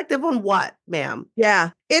a perspective on what, ma'am? Yeah,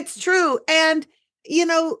 it's true. And, you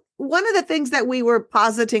know, one of the things that we were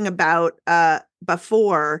positing about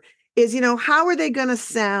before is, you know, how are they going to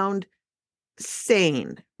sound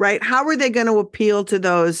sane, right? How are they going to appeal to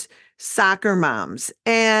those soccer moms?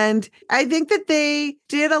 And I think that they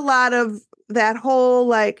did a lot of that whole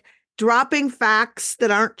like dropping facts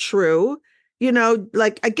that aren't true. You know,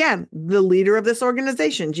 like, again, the leader of this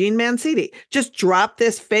organization, Jean Mancini, just dropped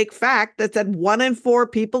this fake fact that said 1 in 4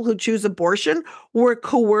 people who choose abortion were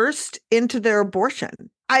coerced into their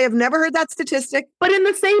abortion. I have never heard that statistic. But in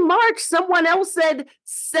the same March, someone else said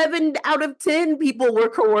 7 out of 10 people were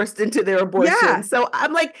coerced into their abortion. Yeah. So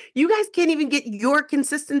I'm like, you guys can't even get your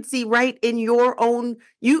consistency right in your own.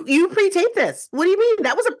 You pre-tape this. What do you mean?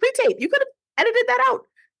 That was a pre-tape. You could have edited that out.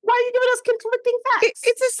 Why are you giving us conflicting facts?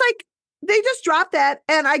 It's just like they just dropped that.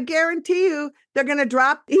 And I guarantee you they're going to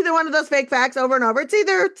drop either one of those fake facts over and over. It's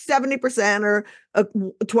either 70% or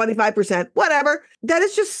 25%, whatever. That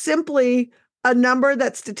is just simply a number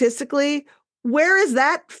that statistically, where is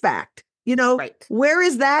that fact? You know, Where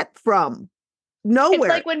is that from?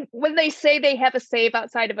 Nowhere. It's like when they say they have a save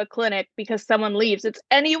outside of a clinic because someone leaves. It's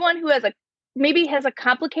anyone who has a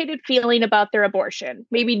complicated feeling about their abortion,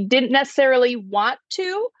 maybe didn't necessarily want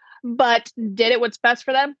to, but did it what's best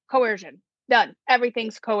for them. Coercion. Done.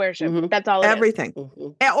 Everything's coercion. Mm-hmm. That's all it Everything. is.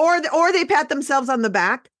 Mm-hmm. Or they pat themselves on the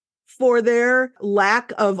back for their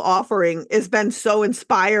lack of offering has been so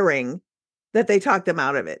inspiring that they talked them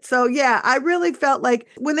out of it. So yeah, I really felt like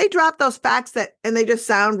when they dropped those facts and they just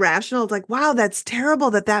sound rational, it's like, wow, that's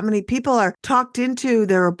terrible that many people are talked into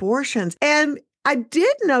their abortions. And I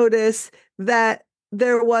did notice that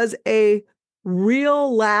there was a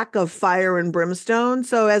real lack of fire and brimstone.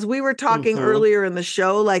 So as we were talking earlier in the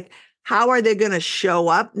show, like, how are they going to show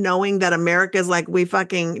up knowing that America's like, we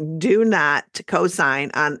fucking do not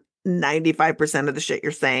co-sign on 95% of the shit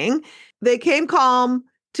you're saying? They came calm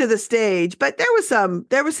to the stage, but there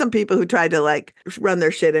was some people who tried to like run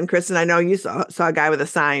their shit. And Kristin, I know you saw a guy with a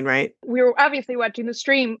sign, right? We were obviously watching the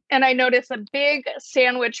stream, and I noticed a big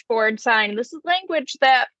sandwich board sign. This is language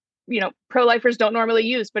that, you know, pro-lifers don't normally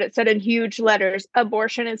use, but it said in huge letters,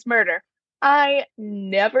 "Abortion is murder." I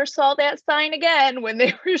never saw that sign again when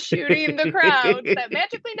they were shooting the crowd. That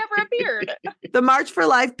magically never appeared. The March for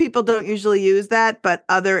Life people don't usually use that, but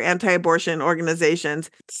other anti-abortion organizations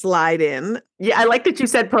slide in. Yeah, I like that you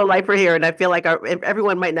said pro-lifer here, and I feel like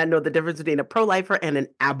everyone might not know the difference between a pro-lifer and an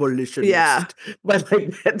abolitionist. Yeah. But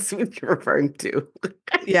like that's what you're referring to.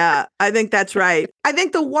 Yeah, I think that's right. I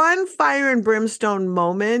think the one fire and brimstone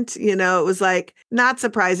moment, you know, it was like not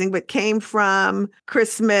surprising, but came from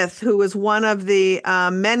Chris Smith, who was one of the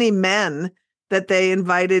many men that they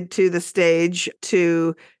invited to the stage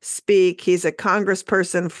to speak. He's a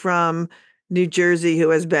congressperson from New Jersey who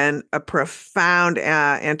has been a profound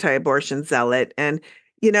anti-abortion zealot. And,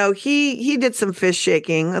 you know, he did some fist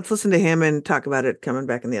shaking. Let's listen to him and talk about it coming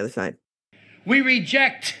back on the other side. We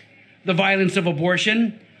reject the violence of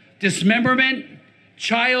abortion, dismemberment,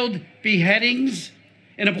 child beheadings,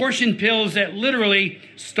 and abortion pills that literally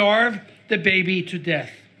starve the baby to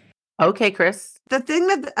death. Okay, Chris. The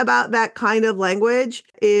thing about that kind of language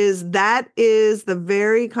is that is the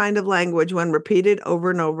very kind of language, when repeated over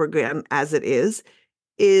and over again, as it is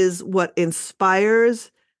what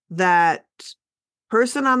inspires that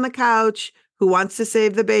person on the couch who wants to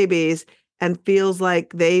save the babies and feels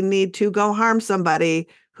like they need to go harm somebody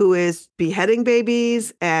who is beheading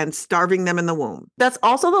babies and starving them in the womb. That's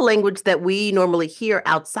also the language that we normally hear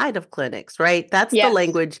outside of clinics, right? That's the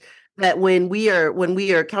language that when we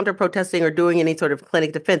are counter protesting or doing any sort of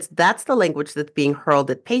clinic defense, that's the language that's being hurled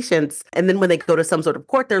at patients. And then when they go to some sort of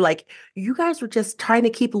court, they're like, you guys were just trying to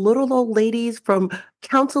keep little old ladies from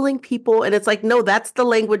counseling people. And it's like, no, that's the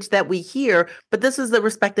language that we hear. But this is the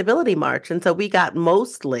respectability march. And so we got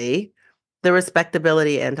mostly the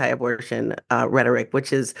respectability anti-abortion rhetoric,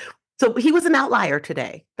 which is, so he was an outlier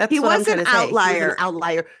today. That's what I'm trying to say. He was an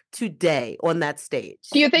outlier today on that stage.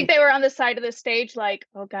 Do you think they were on the side of the stage like,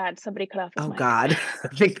 oh God, somebody cut off his mic? Oh God, I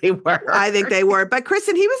think they were. I think they were. But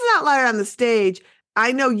Kristin, he was an outlier on the stage.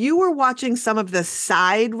 I know you were watching some of the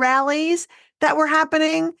side rallies that were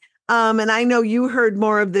happening. And I know you heard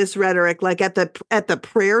more of this rhetoric, like at the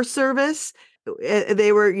prayer service.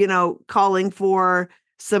 They were, calling for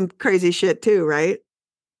some crazy shit too, right?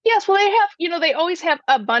 Yes, well, they have, they always have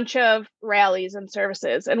a bunch of rallies and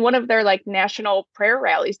services. And one of their like national prayer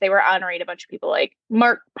rallies, they were honoring a bunch of people like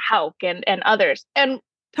Mark Houck and others. And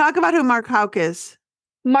talk about who Mark Houck is.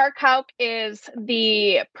 Mark Houck is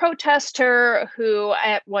the protester who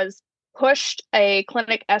was pushed a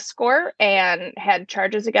clinic escort and had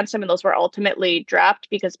charges against him. And those were ultimately dropped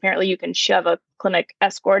because apparently you can shove a clinic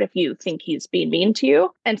escort if you think he's being mean to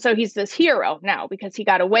you. And so he's this hero now because he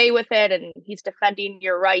got away with it and he's defending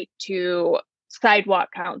your right to sidewalk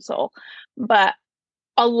counsel. But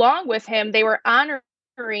along with him, they were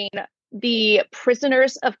honoring the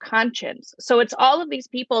prisoners of conscience. So it's all of these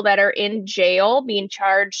people that are in jail being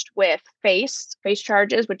charged with face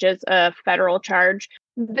charges, which is a federal charge.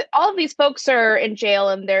 All of these folks are in jail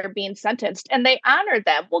and they're being sentenced and they honored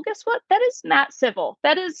them. Well, guess what? That is not civil.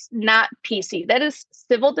 That is not PC. That is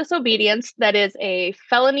civil disobedience. That is a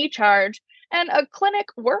felony charge. And a clinic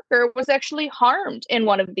worker was actually harmed in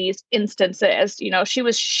one of these instances. She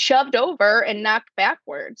was shoved over and knocked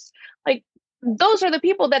backwards. Like, those are the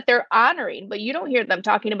people that they're honoring, but you don't hear them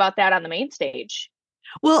talking about that on the main stage.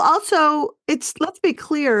 Well, also, let's be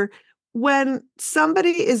clear, when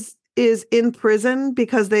somebody is in prison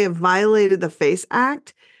because they have violated the FACE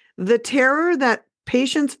Act, the terror that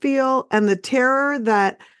patients feel and the terror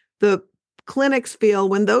that the clinics feel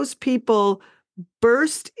when those people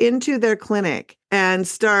burst into their clinic and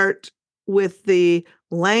start with the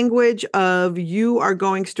language of you are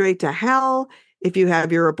going straight to hell if you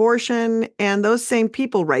have your abortion, and those same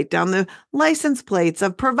people write down the license plates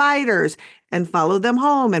of providers and follow them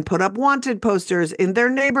home and put up wanted posters in their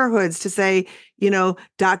neighborhoods to say,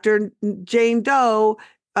 Dr. Jane Doe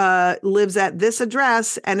lives at this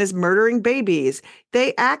address and is murdering babies.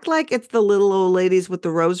 They act like it's the little old ladies with the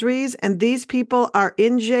rosaries, and these people are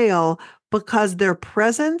in jail because their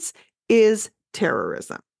presence is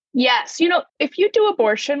terrorism. Yes. If you do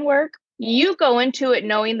abortion work, you go into it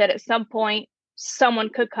knowing that at some point, someone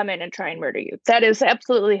could come in and try and murder you. That is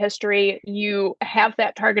absolutely history. You have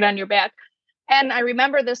that target on your back. And I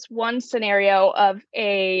remember this one scenario of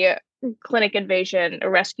a clinic invasion, a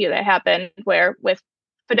rescue that happened with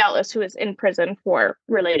Fidelis, who is in prison for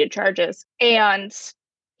related charges. And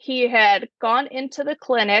he had gone into the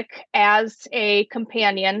clinic as a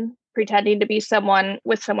companion, pretending to be someone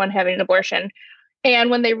having an abortion. And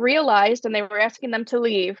when they realized and they were asking them to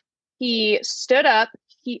leave, he stood up,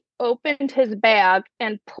 he opened his bag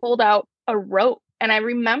and pulled out a rope. And I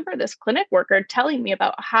remember this clinic worker telling me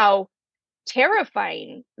about how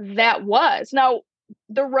terrifying that was. Now,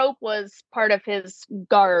 the rope was part of his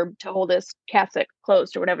garb to hold his cassock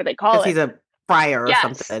closed or whatever they call it. He's a friar or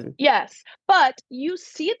something. Yes. But you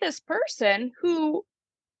see this person who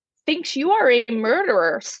thinks you are a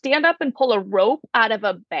murderer stand up and pull a rope out of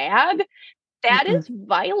a bag. That is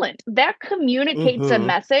violent. That communicates a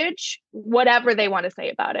message, whatever they want to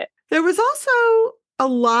say about it. There was also a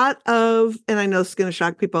lot of, and I know this is going to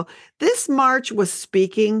shock people, this march was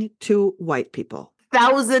speaking to white people.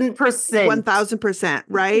 1,000%. 1,000%,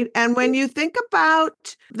 right? And when you think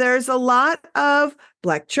about, there's a lot of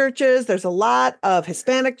Black churches, there's a lot of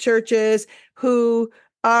Hispanic churches who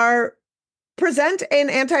present an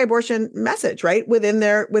anti-abortion message, right? Within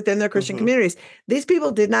their Christian communities. These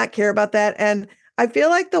people did not care about that. And I feel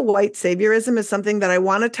like the white saviorism is something that I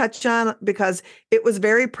want to touch on because it was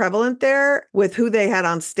very prevalent there with who they had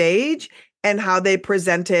on stage and how they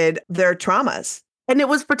presented their traumas. And it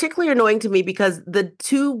was particularly annoying to me because the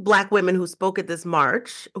two Black women who spoke at this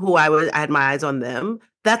march, I had my eyes on them,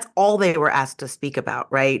 that's all they were asked to speak about,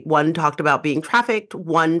 right? One talked about being trafficked.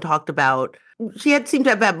 One talked about, seemed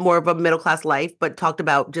to have had more of a middle-class life, but talked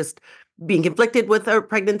about just being conflicted with her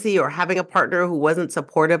pregnancy or having a partner who wasn't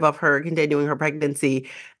supportive of her continuing her pregnancy.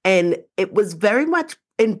 And it was very much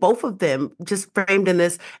in both of them just framed in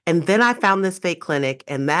this. And then I found this fake clinic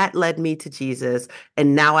and that led me to Jesus.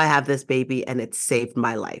 And now I have this baby and it saved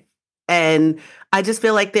my life. And I just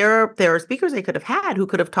feel like there are speakers they could have had who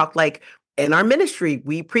could have talked like, in our ministry,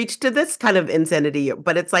 we preach to this kind of insanity,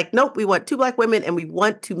 but it's like, nope, we want 2 Black women and we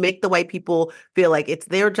want to make the white people feel like it's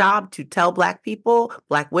their job to tell Black people,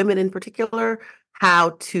 Black women in particular,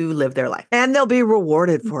 how to live their life. And they'll be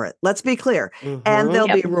rewarded for it. Let's be clear. And they'll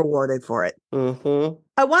be rewarded for it.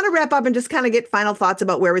 I want to wrap up and just kind of get final thoughts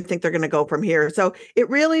about where we think they're going to go from here. So it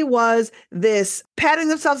really was this patting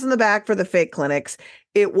themselves on the back for the fake clinics.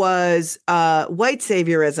 It was white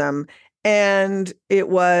saviorism. And it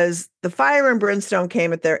was the fire and brimstone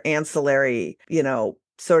came at their ancillary,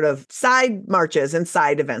 sort of side marches and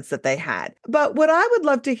side events that they had. But what I would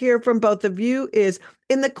love to hear from both of you is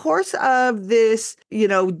in the course of this,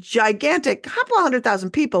 gigantic couple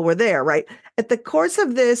 100,000 people were there, right? At the course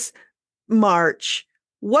of this march,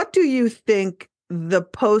 what do you think the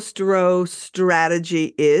post-Roe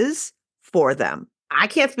strategy is for them? I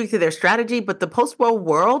can't speak to their strategy, but the post-Roe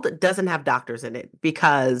world doesn't have doctors in it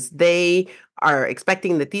because they are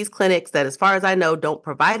expecting that these clinics that, as far as I know, don't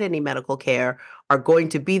provide any medical care are going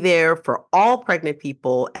to be there for all pregnant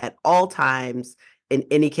people at all times in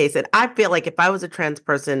any case. And I feel like if I was a trans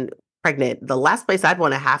person pregnant, the last place I'd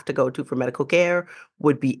want to have to go to for medical care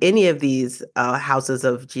would be any of these houses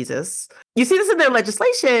of Jesus. You see this in their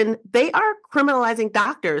legislation. They are criminalizing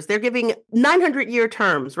doctors. They're giving 900-year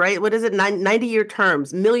terms, right? What is it? 90-year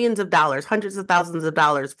terms, millions of dollars, hundreds of thousands of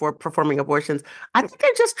dollars for performing abortions. I think they're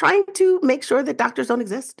just trying to make sure that doctors don't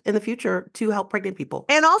exist in the future to help pregnant people.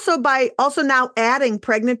 And also by now adding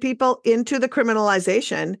pregnant people into the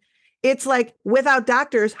criminalization. It's like, without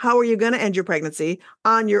doctors, how are you going to end your pregnancy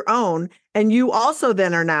on your own? And you also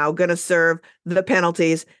then are now going to serve the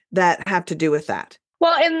penalties that have to do with that.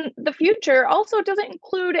 Well, and the future also doesn't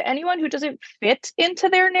include anyone who doesn't fit into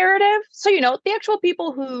their narrative. So, the actual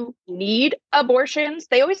people who need abortions,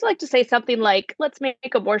 they always like to say something like, let's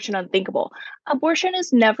make abortion unthinkable. Abortion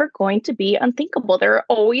is never going to be unthinkable. There are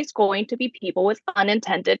always going to be people with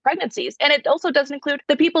unintended pregnancies. And it also doesn't include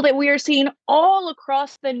the people that we are seeing all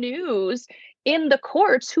across the news in the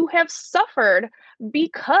courts who have suffered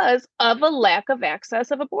because of a lack of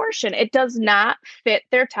access of abortion. It does not fit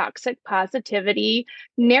their toxic positivity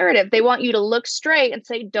narrative. They want you to look straight and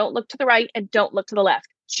say, don't look to the right and don't look to the left.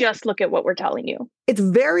 Just look at what we're telling you. It's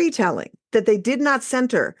very telling that they did not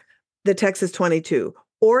center the Texas 22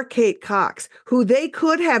 or Kate Cox, who they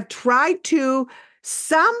could have tried to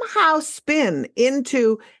somehow spin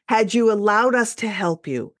into, had you allowed us to help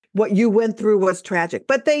you, what you went through was tragic.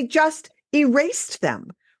 But they just erased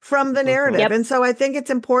them from the narrative. Yep. And so I think it's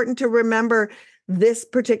important to remember this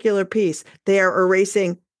particular piece. They are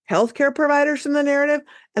erasing healthcare providers from the narrative,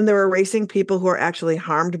 and they're erasing people who are actually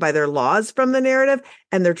harmed by their laws from the narrative.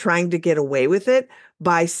 And they're trying to get away with it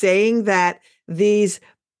by saying that these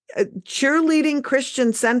cheerleading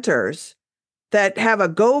Christian centers that have a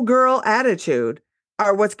go girl attitude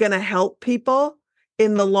are what's going to help people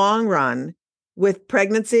in the long run with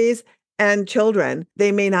pregnancies and children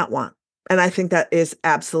they may not want. And I think that is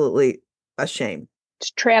absolutely a shame.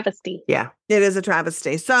 It's travesty. Yeah, it is a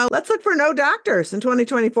travesty. So let's look for no doctors in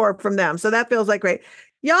 2024 from them. So that feels like great.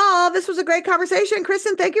 Y'all, this was a great conversation.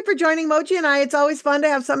 Kristin, thank you for joining Moji and I. It's always fun to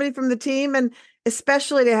have somebody from the team, and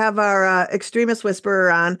especially to have our extremist whisperer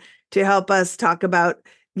on to help us talk about,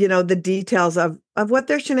 the details of what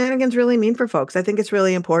their shenanigans really mean for folks. I think it's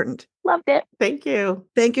really important. Loved it. Thank you.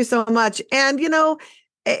 Thank you so much. And,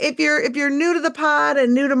 if you're new to the pod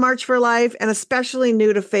and new to March for Life, and especially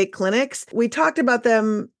new to fake clinics, we talked about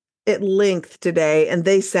them at length today and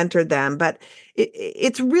they centered them. But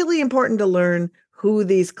it's really important to learn who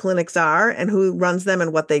these clinics are and who runs them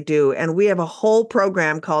and what they do. And we have a whole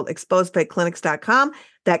program called exposefakeclinics.com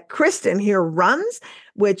that Kristin here runs,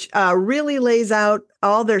 which really lays out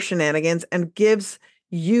all their shenanigans and gives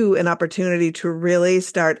you an opportunity to really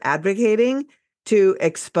start advocating to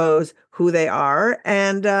expose who they are.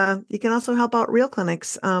 And you can also help out real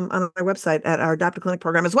clinics on our website at our Adopt a Clinic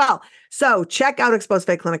program as well. So check out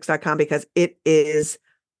exposefakeclinics.com because it is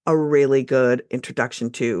a really good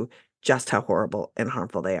introduction to just how horrible and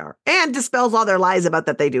harmful they are, and dispels all their lies about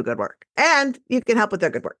that they do good work. And you can help with their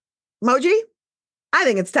good work. Moji, I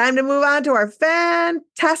think it's time to move on to our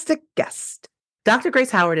fantastic guest. Dr. Grace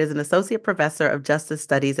Howard is an associate professor of justice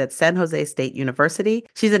studies at San Jose State University.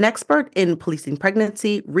 She's an expert in policing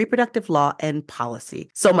pregnancy, reproductive law, and policy.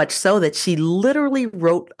 So much so that she literally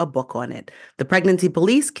wrote a book on it. The Pregnancy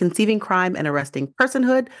Police, Conceiving Crime and Arresting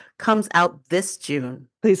Personhood comes out this June.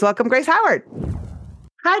 Please welcome Grace Howard.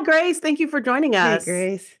 Hi, Grace. Thank you for joining us. Hey,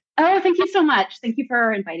 Grace. Oh, thank you so much. Thank you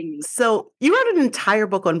for inviting me. So you wrote an entire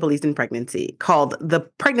book on policing pregnancy called The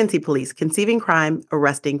Pregnancy Police, Conceiving Crime,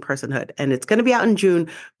 Arresting Personhood. And it's going to be out in June,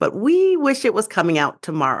 but we wish it was coming out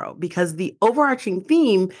tomorrow because the overarching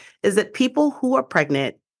theme is that people who are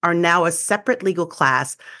pregnant are now a separate legal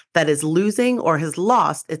class that is losing or has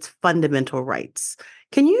lost its fundamental rights.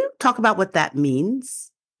 Can you talk about what that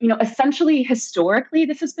means? Essentially, historically,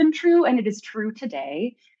 this has been true, and it is true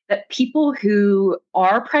today, that people who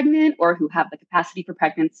are pregnant or who have the capacity for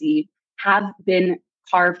pregnancy have been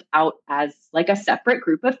carved out as like a separate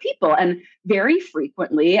group of people, and very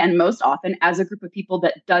frequently and most often as a group of people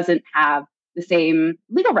that doesn't have the same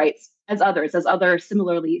legal rights as others, as other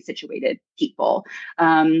similarly situated people.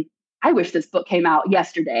 I wish this book came out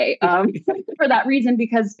yesterday for that reason,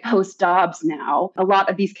 because post Dobbs now, a lot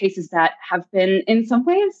of these cases that have been in some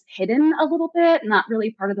ways hidden a little bit, not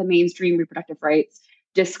really part of the mainstream reproductive rights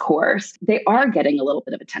discourse, they are getting a little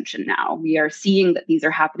bit of attention now. We are seeing that these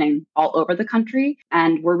are happening all over the country,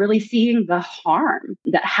 and we're really seeing the harm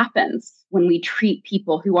that happens when we treat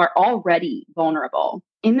people who are already vulnerable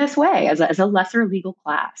in this way as a lesser legal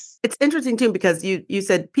class. It's interesting too, because you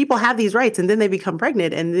said people have these rights and then they become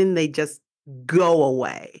pregnant and then they just go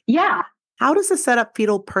away. Yeah. How does this set up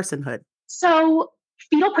fetal personhood? So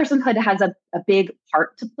fetal personhood has a big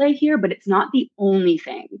part to play here, but it's not the only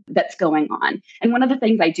thing that's going on. And one of the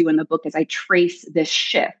things I do in the book is I trace this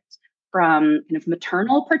shift from kind of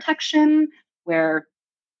maternal protection, where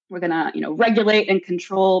we're going to, regulate and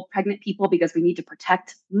control pregnant people because we need to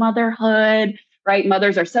protect motherhood, right?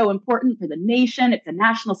 Mothers are so important for the nation. It's a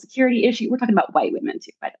national security issue. We're talking about white women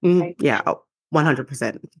too, by the way. Right? Yeah,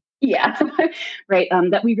 100%. Yeah, right.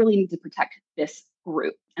 That we really need to protect this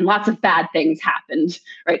group. And lots of bad things happened,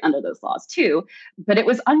 right, under those laws too. But it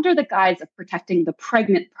was under the guise of protecting the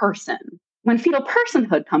pregnant person. When fetal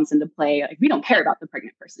personhood comes into play, like, we don't care about the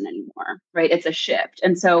pregnant person anymore, right? It's a shift.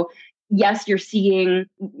 And so, yes, you're seeing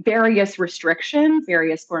various restrictions,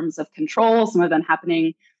 various forms of control, some of them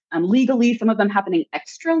happening legally, some of them happening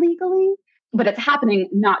extra legally. But it's happening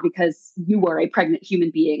not because you are a pregnant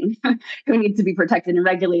human being who needs to be protected and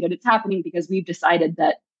regulated. It's happening because we've decided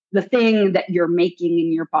that the thing that you're making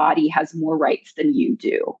in your body has more rights than you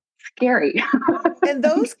do. Scary. And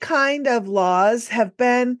those kind of laws have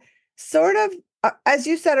been sort of, as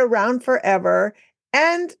you said, around forever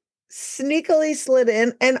and sneakily slid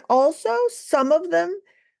in. And also some of them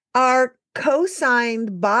are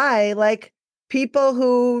co-signed by like people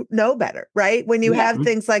who know better, right? When you have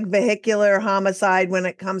things like vehicular homicide, when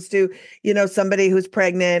it comes to, somebody who's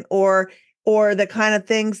pregnant, or the kind of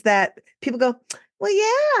things that people go, well,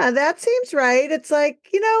 yeah, that seems right. It's like,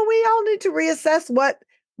 we all need to reassess what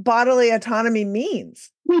bodily autonomy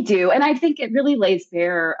means. We do. And I think it really lays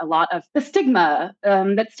bare a lot of the stigma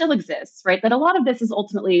that still exists, right? That a lot of this is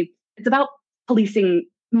ultimately, it's about policing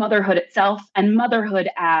motherhood itself and motherhood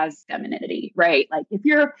as femininity, right? Like if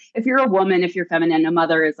you're a woman, if you're feminine, a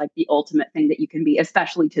mother is like the ultimate thing that you can be,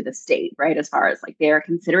 especially to the state, right? As far as like they're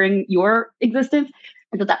considering your existence.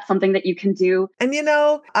 And so that's something that you can do. And,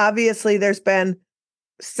 obviously there's been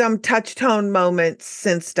some touch tone moments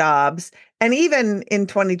since Dobbs, and even in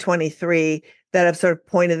 2023 that have sort of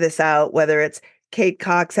pointed this out, whether it's Kate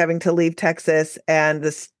Cox having to leave Texas and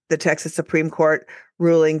the Texas Supreme Court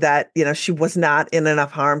ruling that, she was not in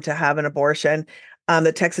enough harm to have an abortion.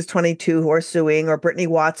 The Texas 22 who are suing, or Brittany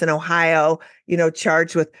Watts in Ohio,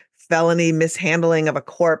 charged with felony mishandling of a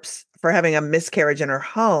corpse for having a miscarriage in her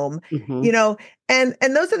home, and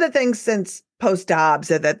those are the things since post Dobbs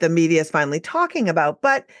that the media is finally talking about.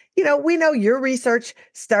 But, we know your research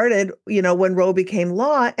started, when Roe became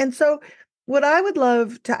law. And so what I would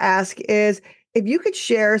love to ask is if you could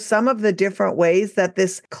share some of the different ways that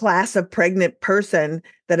this class of pregnant person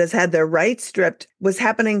that has had their rights stripped was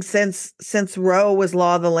happening since Roe was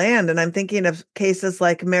law of the land. And I'm thinking of cases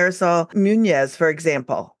like Marisol Muñez, for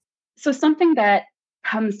example. So something that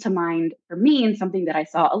comes to mind for me, and something that I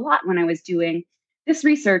saw a lot when I was doing this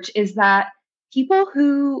research, is that people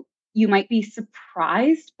who you might be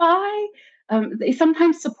surprised by, they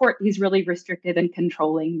sometimes support these really restrictive and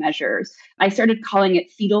controlling measures. I started calling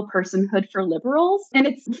it fetal personhood for liberals. And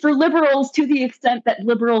it's for liberals to the extent that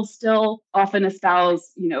liberals still often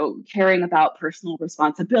espouse, caring about personal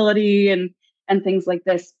responsibility and things like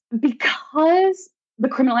this, because the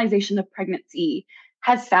criminalization of pregnancy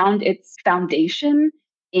has found its foundation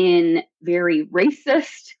in very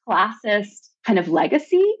racist, classist kind of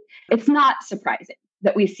legacy, it's not surprising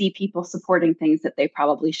that we see people supporting things that they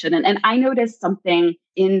probably shouldn't. And I noticed something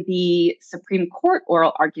in the Supreme Court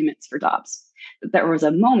oral arguments for Dobbs. There was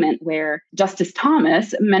a moment where Justice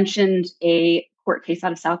Thomas mentioned a court case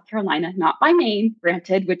out of South Carolina, not by name,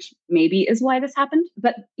 granted, which maybe is why this happened.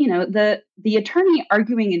 But, the attorney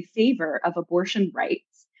arguing in favor of abortion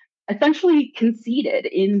rights essentially conceded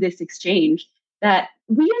in this exchange that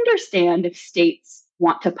we understand if states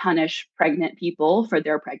want to punish pregnant people for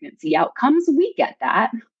their pregnancy outcomes. We get that.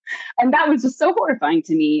 And that was just so horrifying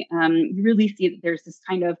to me. You really see that there's this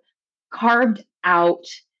kind of carved out,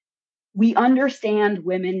 we understand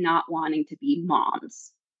women not wanting to be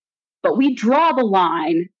moms, but we draw the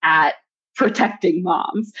line at protecting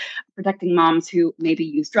moms who maybe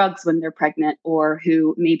use drugs when they're pregnant or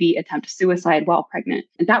who maybe attempt suicide while pregnant.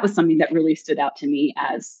 And that was something that really stood out to me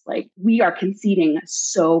as like, we are conceding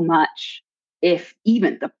so much if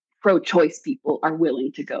even the pro-choice people are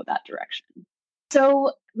willing to go that direction.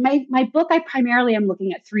 So my book, I primarily am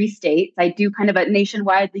looking at 3 states. I do kind of a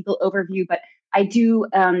nationwide legal overview, but I do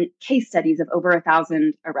case studies of over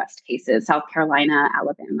 1,000 arrest cases, South Carolina,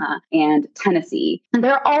 Alabama, and Tennessee. And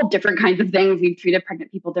they're all different kinds of things. We've treated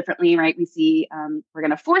pregnant people differently, right? We see we're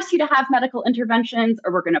going to force you to have medical interventions,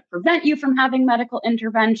 or we're going to prevent you from having medical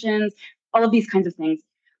interventions, all of these kinds of things.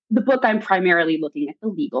 The book, I'm primarily looking at the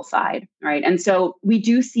legal side, right? And so we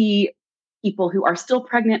do see people who are still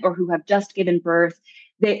pregnant or who have just given birth.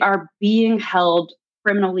 They are being held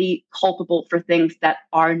criminally culpable for things that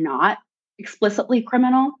are not explicitly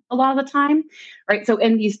criminal a lot of the time, right? So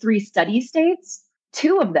in these 3 study states,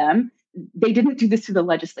 2 of them, they didn't do this through the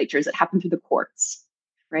legislatures. It happened through the courts,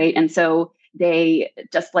 right? And so they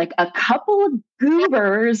just like a couple of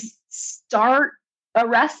goobers start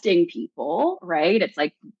arresting people, right? It's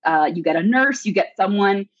like you get a nurse, you get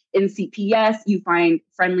someone in CPS, you find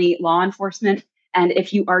friendly law enforcement. And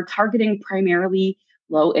if you are targeting primarily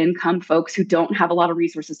low-income folks who don't have a lot of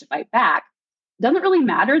resources to fight back, it doesn't really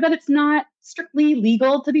matter that it's not strictly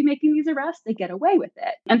legal to be making these arrests. They get away with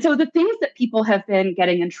it. And so the things that people have been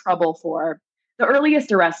getting in trouble for, the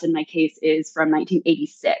earliest arrest in my case is from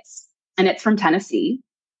 1986, and it's from Tennessee.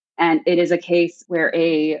 And it is a case where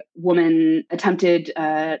a woman attempted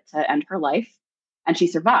to end her life, and she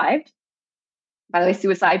survived. By the way,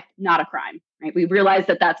 suicide, not a crime, right? We realize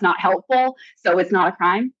that that's not helpful, so it's not a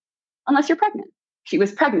crime unless you're pregnant. She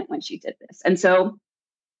was pregnant when she did this. And so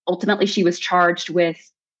ultimately, she was charged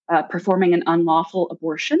with performing an unlawful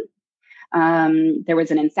abortion. There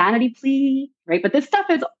was an insanity plea, right? But this stuff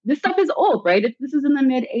is old, right? This is in the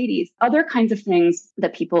mid 80s. Other kinds of things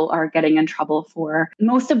that people are getting in trouble for,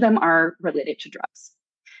 most of them are related to drugs.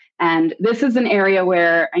 And this is an area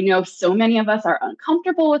where I know so many of us are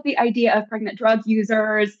uncomfortable with the idea of pregnant drug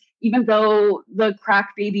users, even though the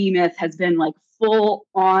crack baby myth has been like full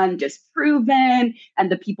on disproven.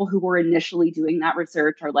 And the people who were initially doing that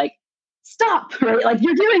research are like, stop, right? Like,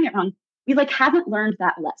 you're doing it wrong. We like haven't learned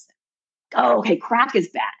that lesson. Oh, okay, crack is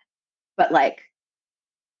bad. But like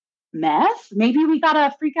meth, maybe we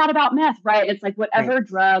gotta freak out about meth, right? It's like whatever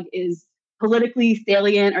drug is politically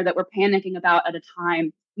salient or that we're panicking about at a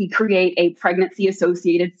time, we create a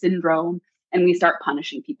pregnancy-associated syndrome and we start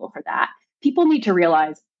punishing people for that. People need to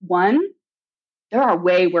realize, 1, there are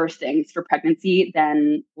way worse things for pregnancy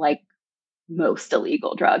than like most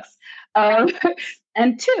illegal drugs.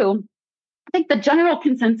 And 2, I think the general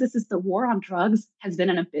consensus is the war on drugs has been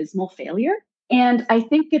an abysmal failure. And I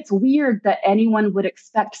think it's weird that anyone would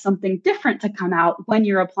expect something different to come out when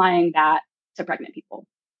you're applying that to pregnant people.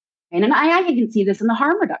 And I can see this in the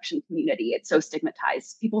harm reduction community. It's so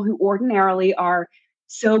stigmatized. People who ordinarily are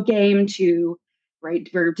so game to, right,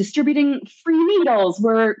 we're distributing free needles,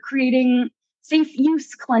 we're creating safe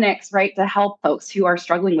use clinics, right, to help folks who are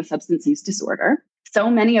struggling with substance use disorder. So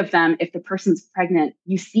many of them, if the person's pregnant,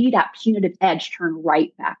 you see that punitive edge turn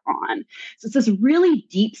right back on. So it's this really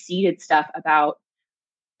deep-seated stuff about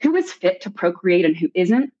who is fit to procreate and who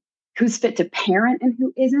isn't, who's fit to parent and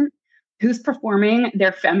who isn't, who's performing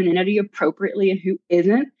their femininity appropriately and who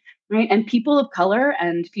isn't, right? And people of color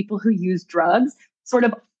and people who use drugs sort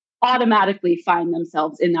of automatically find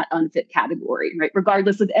themselves in that unfit category, right?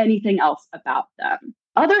 Regardless of anything else about them.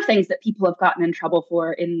 Other things that people have gotten in trouble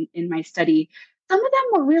for in my study, some of them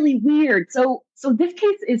were really weird. So this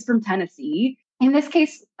case is from Tennessee. In this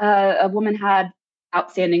case, a woman had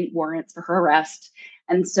outstanding warrants for her arrest.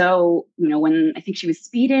 And so, when I think she was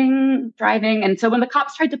speeding, driving. And so when the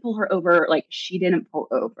cops tried to pull her over, like she didn't pull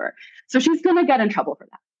over. So she's going to get in trouble for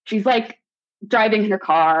that. She's like driving in her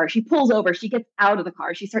car. She pulls over. She gets out of the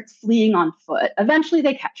car. She starts fleeing on foot. Eventually,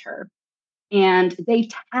 they catch her and they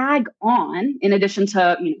tag on, in addition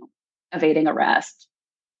to, evading arrest,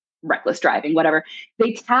 reckless driving, whatever,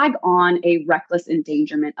 they tag on a reckless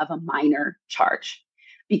endangerment of a minor charge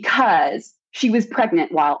because she was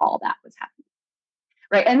pregnant while all that was happening.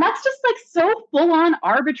 Right. And that's just like so full on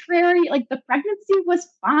arbitrary. Like the pregnancy was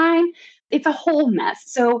fine. It's a whole mess.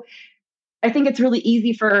 So I think it's really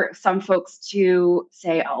easy for some folks to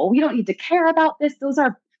say, oh, we don't need to care about this. Those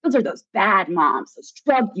are those bad moms, those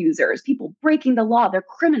drug users, people breaking the law. They're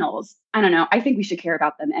criminals. I don't know. I think we should care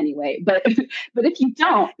about them anyway. But if you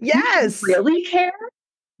don't, yes, you really care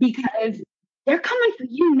because they're coming for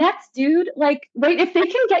you next, dude. Like, right? If they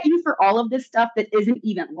can get you for all of this stuff that isn't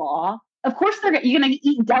even law, of course you're going to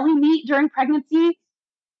eat deli meat during pregnancy.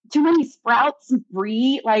 Too many sprouts and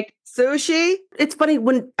brie, like sushi. It's funny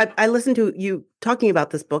when I listen to you talking about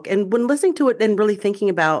this book, and when listening to it and really thinking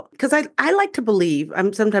about, because I like to believe,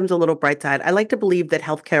 I'm sometimes a little bright side, I like to believe that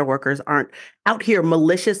healthcare workers aren't out here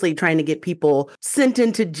maliciously trying to get people sent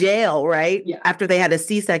into jail, right? Yeah. After they had a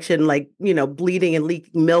C-section, like, bleeding and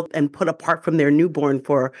leaking milk and put apart from their newborn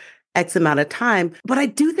for X amount of time. But I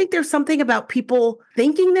do think there's something about people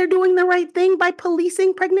thinking they're doing the right thing by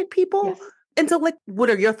policing pregnant people. Yes. And so, like, what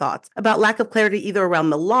are your thoughts about lack of clarity either around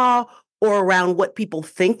the law or around what people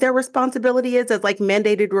think their responsibility is as like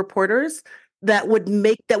mandated reporters that would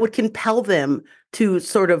compel them to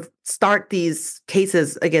sort of start these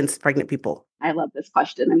cases against pregnant people? I love this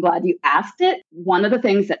question. I'm glad you asked it. One of the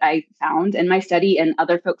things that I found in my study, and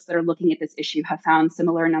other folks that are looking at this issue have found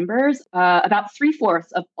similar numbers, about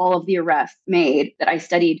 3/4 of all of the arrests made that I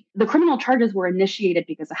studied, the criminal charges were initiated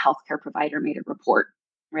because a healthcare provider made a report.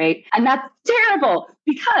 Right. And that's terrible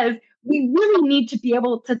because we really need to be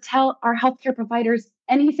able to tell our healthcare providers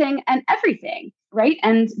anything and everything. Right.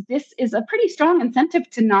 And this is a pretty strong incentive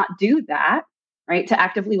to not do that. Right. To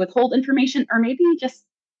actively withhold information or maybe just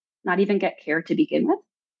not even get care to begin with.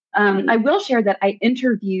 I will share that I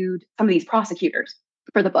interviewed some of these prosecutors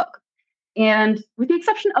for the book. And with the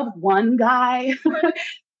exception of one guy,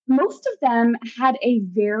 most of them had a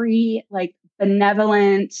very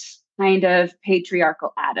benevolent, kind of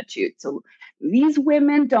patriarchal attitude. So these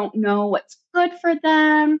women don't know what's good for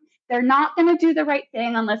them. They're not going to do the right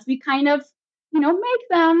thing unless we kind of, make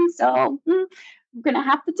them. So we're going to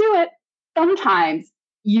have to do it. Sometimes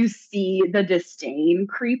you see the disdain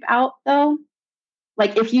creep out, though.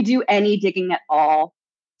 Like if you do any digging at all,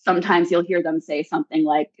 sometimes you'll hear them say something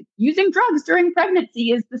like, using drugs during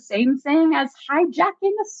pregnancy is the same thing as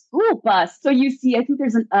hijacking a school bus. So you see, I think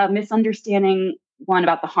there's a misunderstanding, one,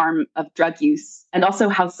 about the harm of drug use and also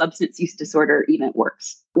how substance use disorder even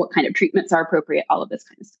works, what kind of treatments are appropriate, all of this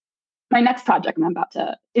kind of stuff. My next project, I'm about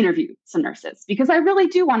to interview some nurses because I really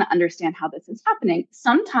do want to understand how this is happening.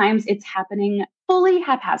 Sometimes it's happening fully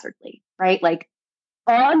haphazardly, right? Like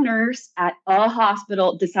a nurse at a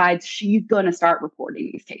hospital decides she's going to start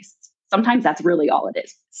reporting these cases. Sometimes that's really all it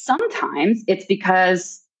is. Sometimes it's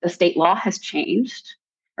because the state law has changed,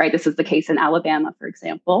 right? This is the case in Alabama, for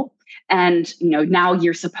example. And, now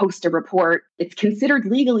you're supposed to report, it's considered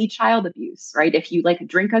legally child abuse, right? If you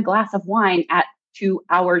drink a glass of wine at 2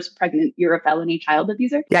 hours pregnant, you're a felony child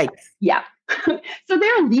abuser. Yikes. Yeah. So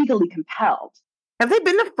they're legally compelled. Have they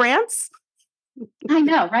been to France? I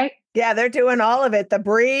know, right? Yeah, they're doing all of it, the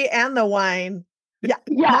brie and the wine. Yeah.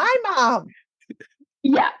 My mom.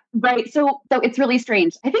 Yeah, right. So it's really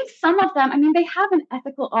strange. I think some of them, they have an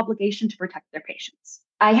ethical obligation to protect their patients.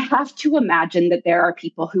 I have to imagine that there are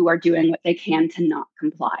people who are doing what they can to not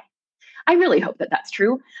comply. I really hope that that's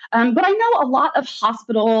true. But I know a lot of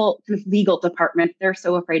hospital kind of legal departments, they're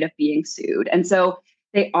so afraid of being sued. And so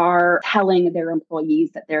they are telling their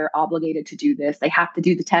employees that they're obligated to do this. They have to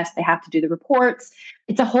do the test. They have to do the reports.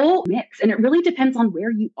 It's a whole mix. And it really depends on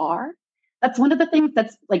where you are. That's one of the things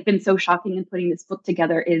that's been so shocking in putting this book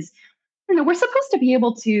together is, we're supposed to be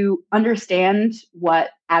able to understand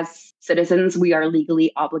what, as citizens, we are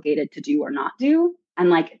legally obligated to do or not do.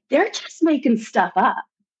 And they're just making stuff up.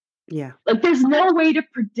 Yeah. There's no way to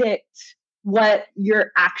predict what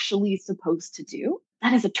you're actually supposed to do.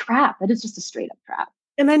 That is a trap. That is just a straight up trap.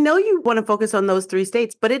 And I know you want to focus on those 3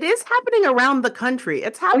 states, but it is happening around the country.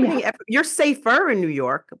 It's happening. Yeah. You're safer in New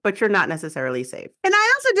York, but you're not necessarily safe. And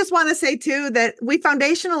I also just want to say, too, that we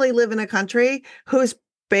foundationally live in a country whose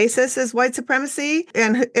basis is white supremacy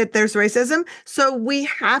and there's racism. So we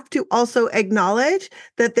have to also acknowledge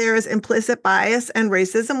that there is implicit bias and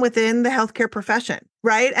racism within the healthcare profession,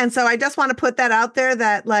 right? And so I just want to put that out there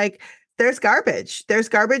that there's garbage. There's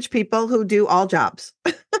garbage people who do all jobs.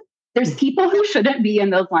 There's people who shouldn't be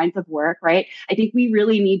in those lines of work, right? I think we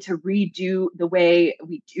really need to redo the way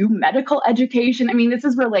we do medical education. I mean, this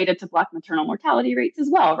is related to Black maternal mortality rates as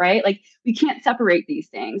well, right? Like, we can't separate these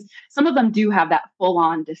things. Some of them do have that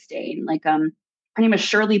full-on disdain. Like, her name is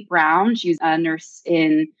Shirley Brown. She's a nurse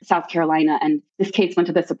in South Carolina, and this case went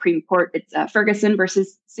to the Supreme Court. It's Ferguson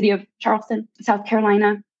versus City of Charleston, South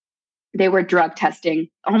Carolina. They were drug testing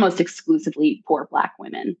almost exclusively poor Black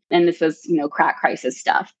women, and this was, crack crisis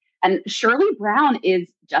stuff. And Shirley Brown is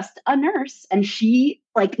just a nurse, and she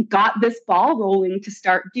got this ball rolling to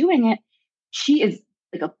start doing it. She is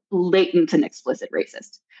like a blatant and explicit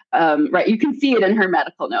racist, right? You can see it in her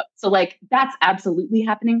medical notes. So that's absolutely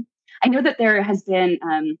happening. I know that there has been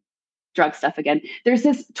drug stuff again. There's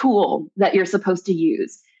this tool that you're supposed to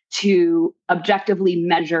use to objectively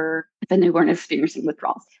measure if a newborn is experiencing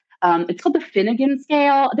withdrawals. It's called the Finnegan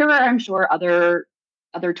scale. There are, I'm sure, other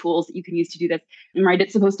tools that you can use to do this. And right,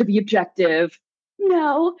 it's supposed to be objective.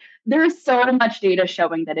 No, there's so much data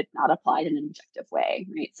showing that it's not applied in an objective way,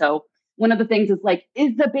 right? So one of the things is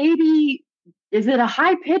is it a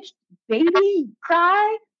high-pitched baby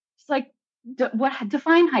cry? It's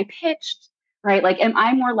define high-pitched, right? Am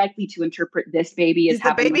I more likely to interpret this baby as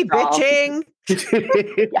having the baby bitching?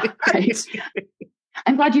 Yeah, right.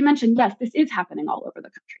 I'm glad you mentioned, yes, this is happening all over the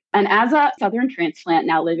country. And as a Southern transplant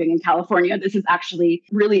now living in California, this is actually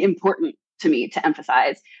really important to me to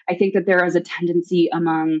emphasize. I think that there is a tendency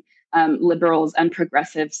among liberals and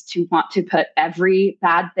progressives to want to put every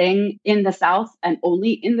bad thing in the South and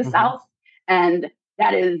only in the South. And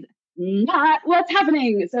that is not what's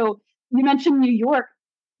happening. So you mentioned New York.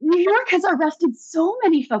 New York has arrested so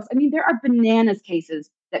many folks. I mean, there are bananas cases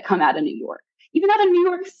that come out of New York. Even out of New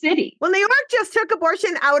York City. Well, New York just took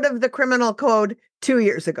abortion out of the criminal code 2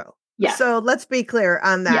 years ago. Yeah. So let's be clear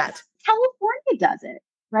on that. Yes. California does it,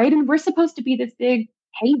 right? And we're supposed to be this big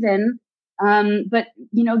haven. But,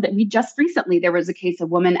 that we just recently, there was a case a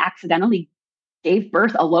woman accidentally gave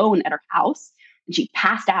birth alone at her house, and she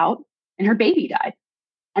passed out and her baby died.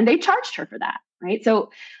 And they charged her for that, right? So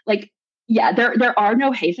there are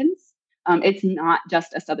no havens. It's not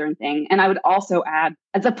just a Southern thing. And I would also add,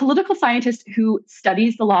 as a political scientist who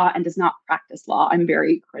studies the law and does not practice law, I'm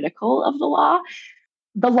very critical of the law.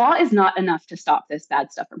 The law is not enough to stop this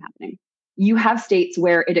bad stuff from happening. You have states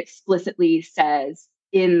where it explicitly says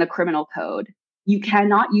in the criminal code, you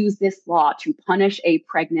cannot use this law to punish a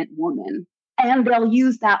pregnant woman. And they'll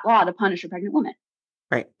use that law to punish a pregnant woman.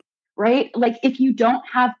 Right. Right? If you don't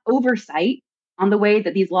have oversight on the way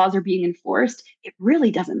that these laws are being enforced, it really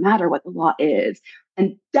doesn't matter what the law is.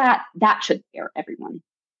 And that should scare everyone.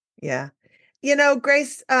 Yeah.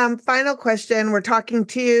 Grace, final question. We're talking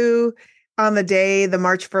to you on the day the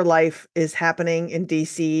March for Life is happening in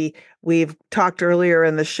DC. We've talked earlier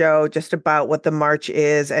in the show just about what the march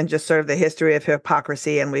is and just sort of the history of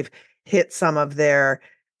hypocrisy. And we've hit some of their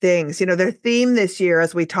things. Their theme this year,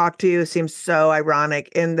 as we talk to you, seems so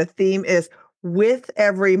ironic. And the theme is with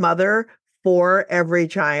every mother, for every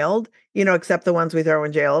child, except the ones we throw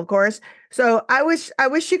in jail, of course. So I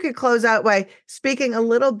wish you could close out by speaking a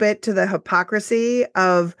little bit to the hypocrisy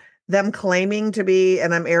of them claiming to be,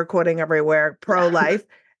 and I'm air quoting everywhere, pro-life,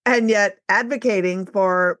 and yet advocating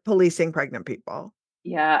for policing pregnant people.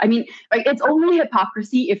 Yeah. I mean, it's only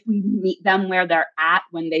hypocrisy if we meet them where they're at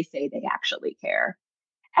when they say they actually care.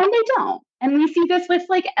 And they don't. And we see this with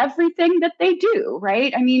everything that they do,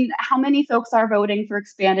 right? I mean, how many folks are voting for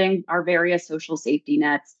expanding our various social safety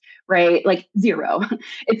nets, right? Zero.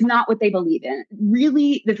 It's not what they believe in.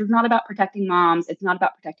 Really, this is not about protecting moms. It's not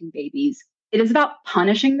about protecting babies. It is about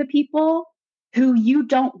punishing the people who you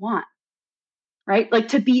don't want, right?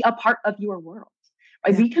 To be a part of your world.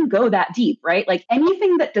 Right? Yeah. We can go that deep, right?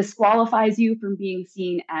 Anything that disqualifies you from being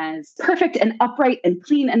seen as perfect and upright and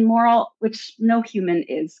clean and moral, which no human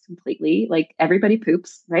is completely, everybody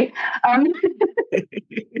poops, right?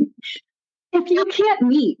 If you can't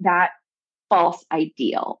meet that false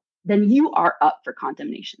ideal, then you are up for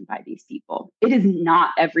condemnation by these people. It is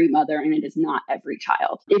not every mother and it is not every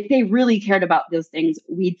child. If they really cared about those things,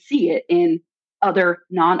 we'd see it in other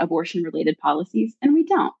non-abortion related policies, and we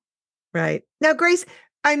don't. Right. Now, Grace,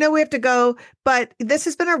 I know we have to go, but this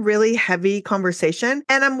has been a really heavy conversation.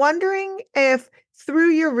 And I'm wondering if through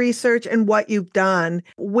your research and what you've done,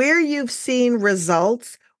 where you've seen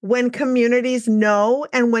results when communities know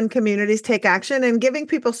and when communities take action, and giving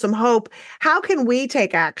people some hope. How can we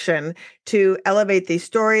take action to elevate these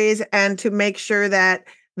stories and to make sure that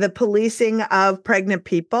the policing of pregnant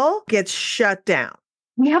people gets shut down?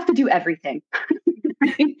 We have to do everything.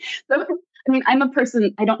 So I mean, I'm a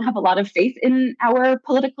person, I don't have a lot of faith in our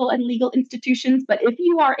political and legal institutions, but if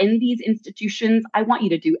you are in these institutions, I want you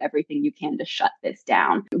to do everything you can to shut this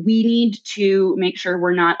down. We need to make sure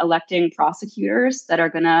we're not electing prosecutors that are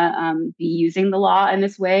going to be using the law in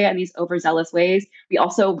this way and these overzealous ways. We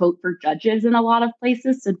also vote for judges in a lot of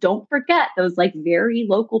places. So don't forget those like very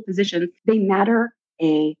local positions. They matter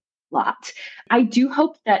a lot. I do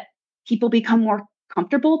hope that people become more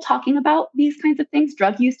comfortable talking about these kinds of things: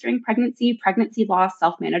 drug use during pregnancy, pregnancy loss,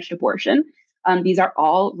 self-managed abortion. These are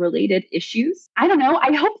all related issues. I don't know.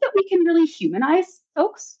 I hope that we can really humanize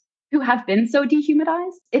folks who have been so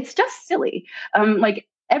dehumanized. It's just silly. Like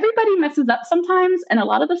everybody messes up sometimes, and a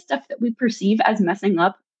lot of the stuff that we perceive as messing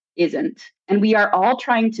up isn't. And we are all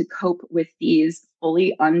trying to cope with these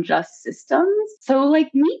fully unjust systems. So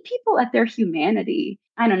like meet people at their humanity.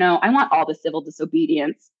 I don't know. I want all the civil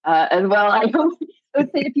disobedience as well. I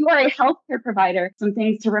would say if you are a healthcare provider, some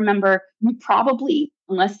things to remember: you probably,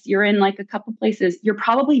 unless you're in like a couple places, you're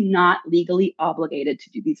probably not legally obligated to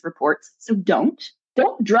do these reports. So don't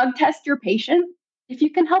drug test your patient if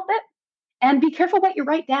you can help it. And be careful what you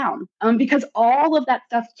write down, because all of that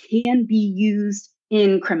stuff can be used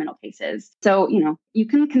in criminal cases. So, you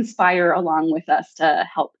can conspire along with us to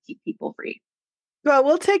help keep people free. Well,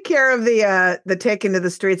 we'll take care of the taking to the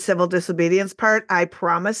street civil disobedience part, I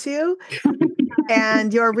promise you.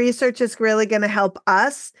 And your research is really going to help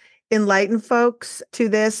us enlighten folks to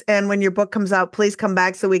this. And when your book comes out, please come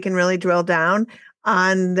back so we can really drill down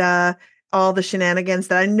on all the shenanigans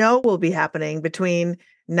that I know will be happening between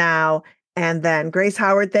now and then. Grace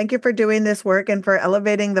Howard, thank you for doing this work and for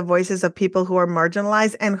elevating the voices of people who are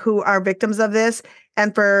marginalized and who are victims of this,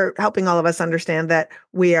 and for helping all of us understand that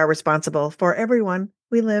we are responsible for everyone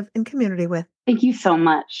we live in community with. Thank you so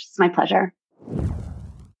much. It's my pleasure.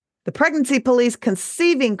 The Pregnancy Police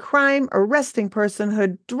Conceiving Crime, Arresting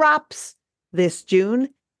Personhood drops this June.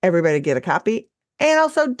 Everybody get a copy. And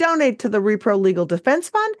also donate to the Repro Legal Defense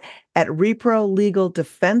Fund at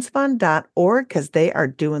reprolegaldefensefund.org, because they are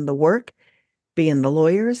doing the work, being the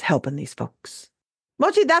lawyers, helping these folks.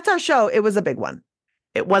 Mochi, that's our show. It was a big one.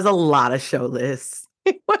 It was a lot of show, Liz.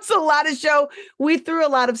 It was a lot of show. We threw a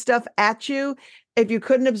lot of stuff at you. If you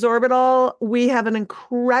couldn't absorb it all, we have an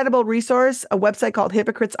incredible resource, a website called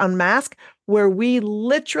Hypocrites Unmasked, where we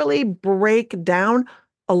literally break down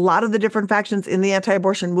a lot of the different factions in the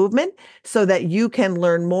anti-abortion movement so that you can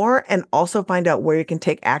learn more and also find out where you can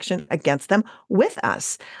take action against them with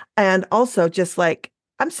us. And also just like,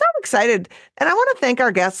 I'm so excited. And I want to thank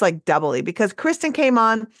our guests like doubly, because Kristin came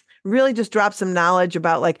on, really just dropped some knowledge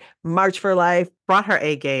about like March for Life, brought her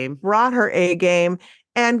A game.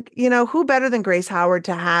 And, who better than Grace Howard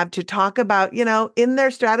to have to talk about, in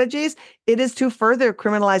their strategies, it is to further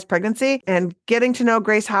criminalize pregnancy. And getting to know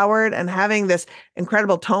Grace Howard and having this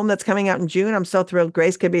incredible tome that's coming out in June. I'm so thrilled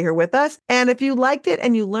Grace could be here with us. And if you liked it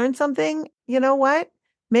and you learned something, you know what?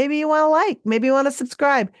 Maybe you want to maybe you want to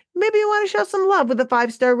subscribe. Maybe you want to show some love with a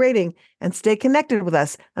 5-star rating and stay connected with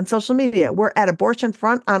us on social media. We're at Abortion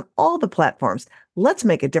Front on all the platforms. Let's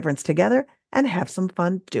make a difference together and have some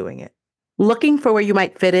fun doing it. Looking for where you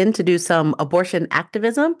might fit in to do some abortion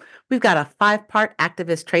activism? We've got a 5-part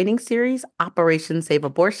activist training series, Operation Save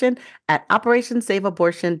Abortion, at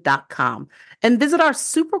operationsaveabortion.com. And visit our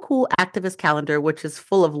super cool activist calendar, which is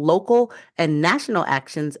full of local and national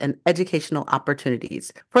actions and educational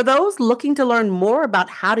opportunities. For those looking to learn more about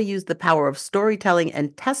how to use the power of storytelling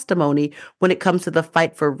and testimony when it comes to the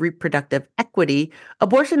fight for reproductive equity,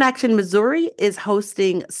 Abortion Action Missouri is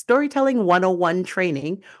hosting Storytelling 101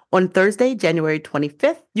 training on Thursday, January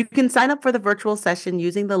 25th. You can sign up for the virtual session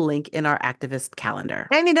using the link in our activist calendar.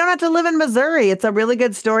 And you don't have to live in Missouri. It's a really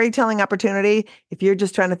good storytelling opportunity if you're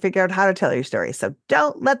just trying to figure out how to tell your story. So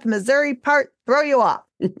don't let the Missouri part throw you off.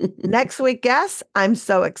 Next week, guests, I'm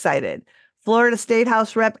so excited. Florida State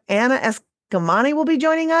House Rep Anna Escamani will be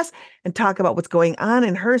joining us and talk about what's going on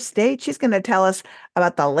in her state. She's going to tell us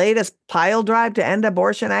about the latest pile drive to end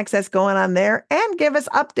abortion access going on there and give us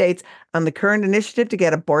updates on the current initiative to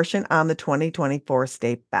get abortion on the 2024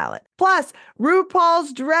 state ballot. Plus,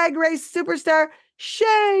 RuPaul's Drag Race superstar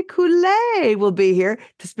Shea Coulee will be here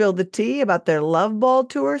to spill the tea about their Love Bowl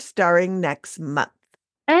tour starring next month.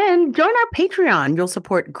 And join our Patreon. You'll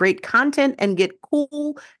support great content and get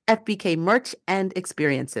cool FBK merch and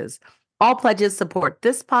experiences. All pledges support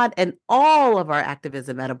this pod and all of our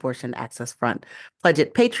activism at Abortion Access Front. Pledge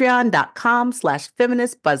at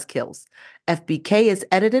patreon.com/feministbuzzkills. FBK is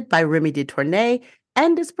edited by Remy DeTournay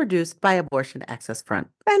and is produced by Abortion Access Front.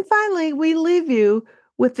 And finally, we leave you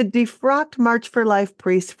with the defrocked March for Life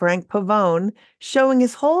priest Frank Pavone showing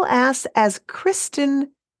his whole ass, as Kristin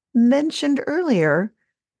mentioned earlier,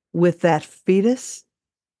 with that fetus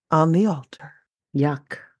on the altar.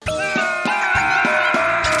 Yuck.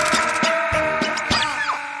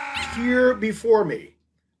 Here before me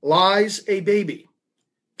lies a baby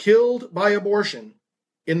killed by abortion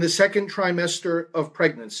in the second trimester of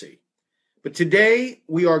pregnancy. But today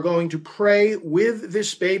we are going to pray with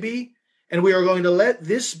this baby, and we are going to let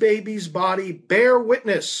this baby's body bear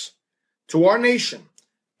witness to our nation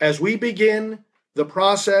as we begin the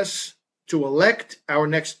process to elect our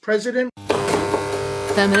next president.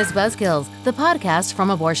 Feminist Buzzkills, the podcast from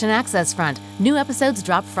Abortion Access Front. New episodes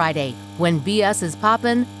drop Friday. When BS is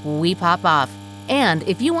poppin', we pop off. And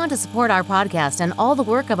if you want to support our podcast and all the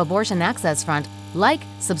work of Abortion Access Front, like,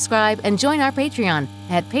 subscribe, and join our Patreon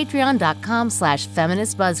at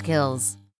patreon.com/feministbuzzkills.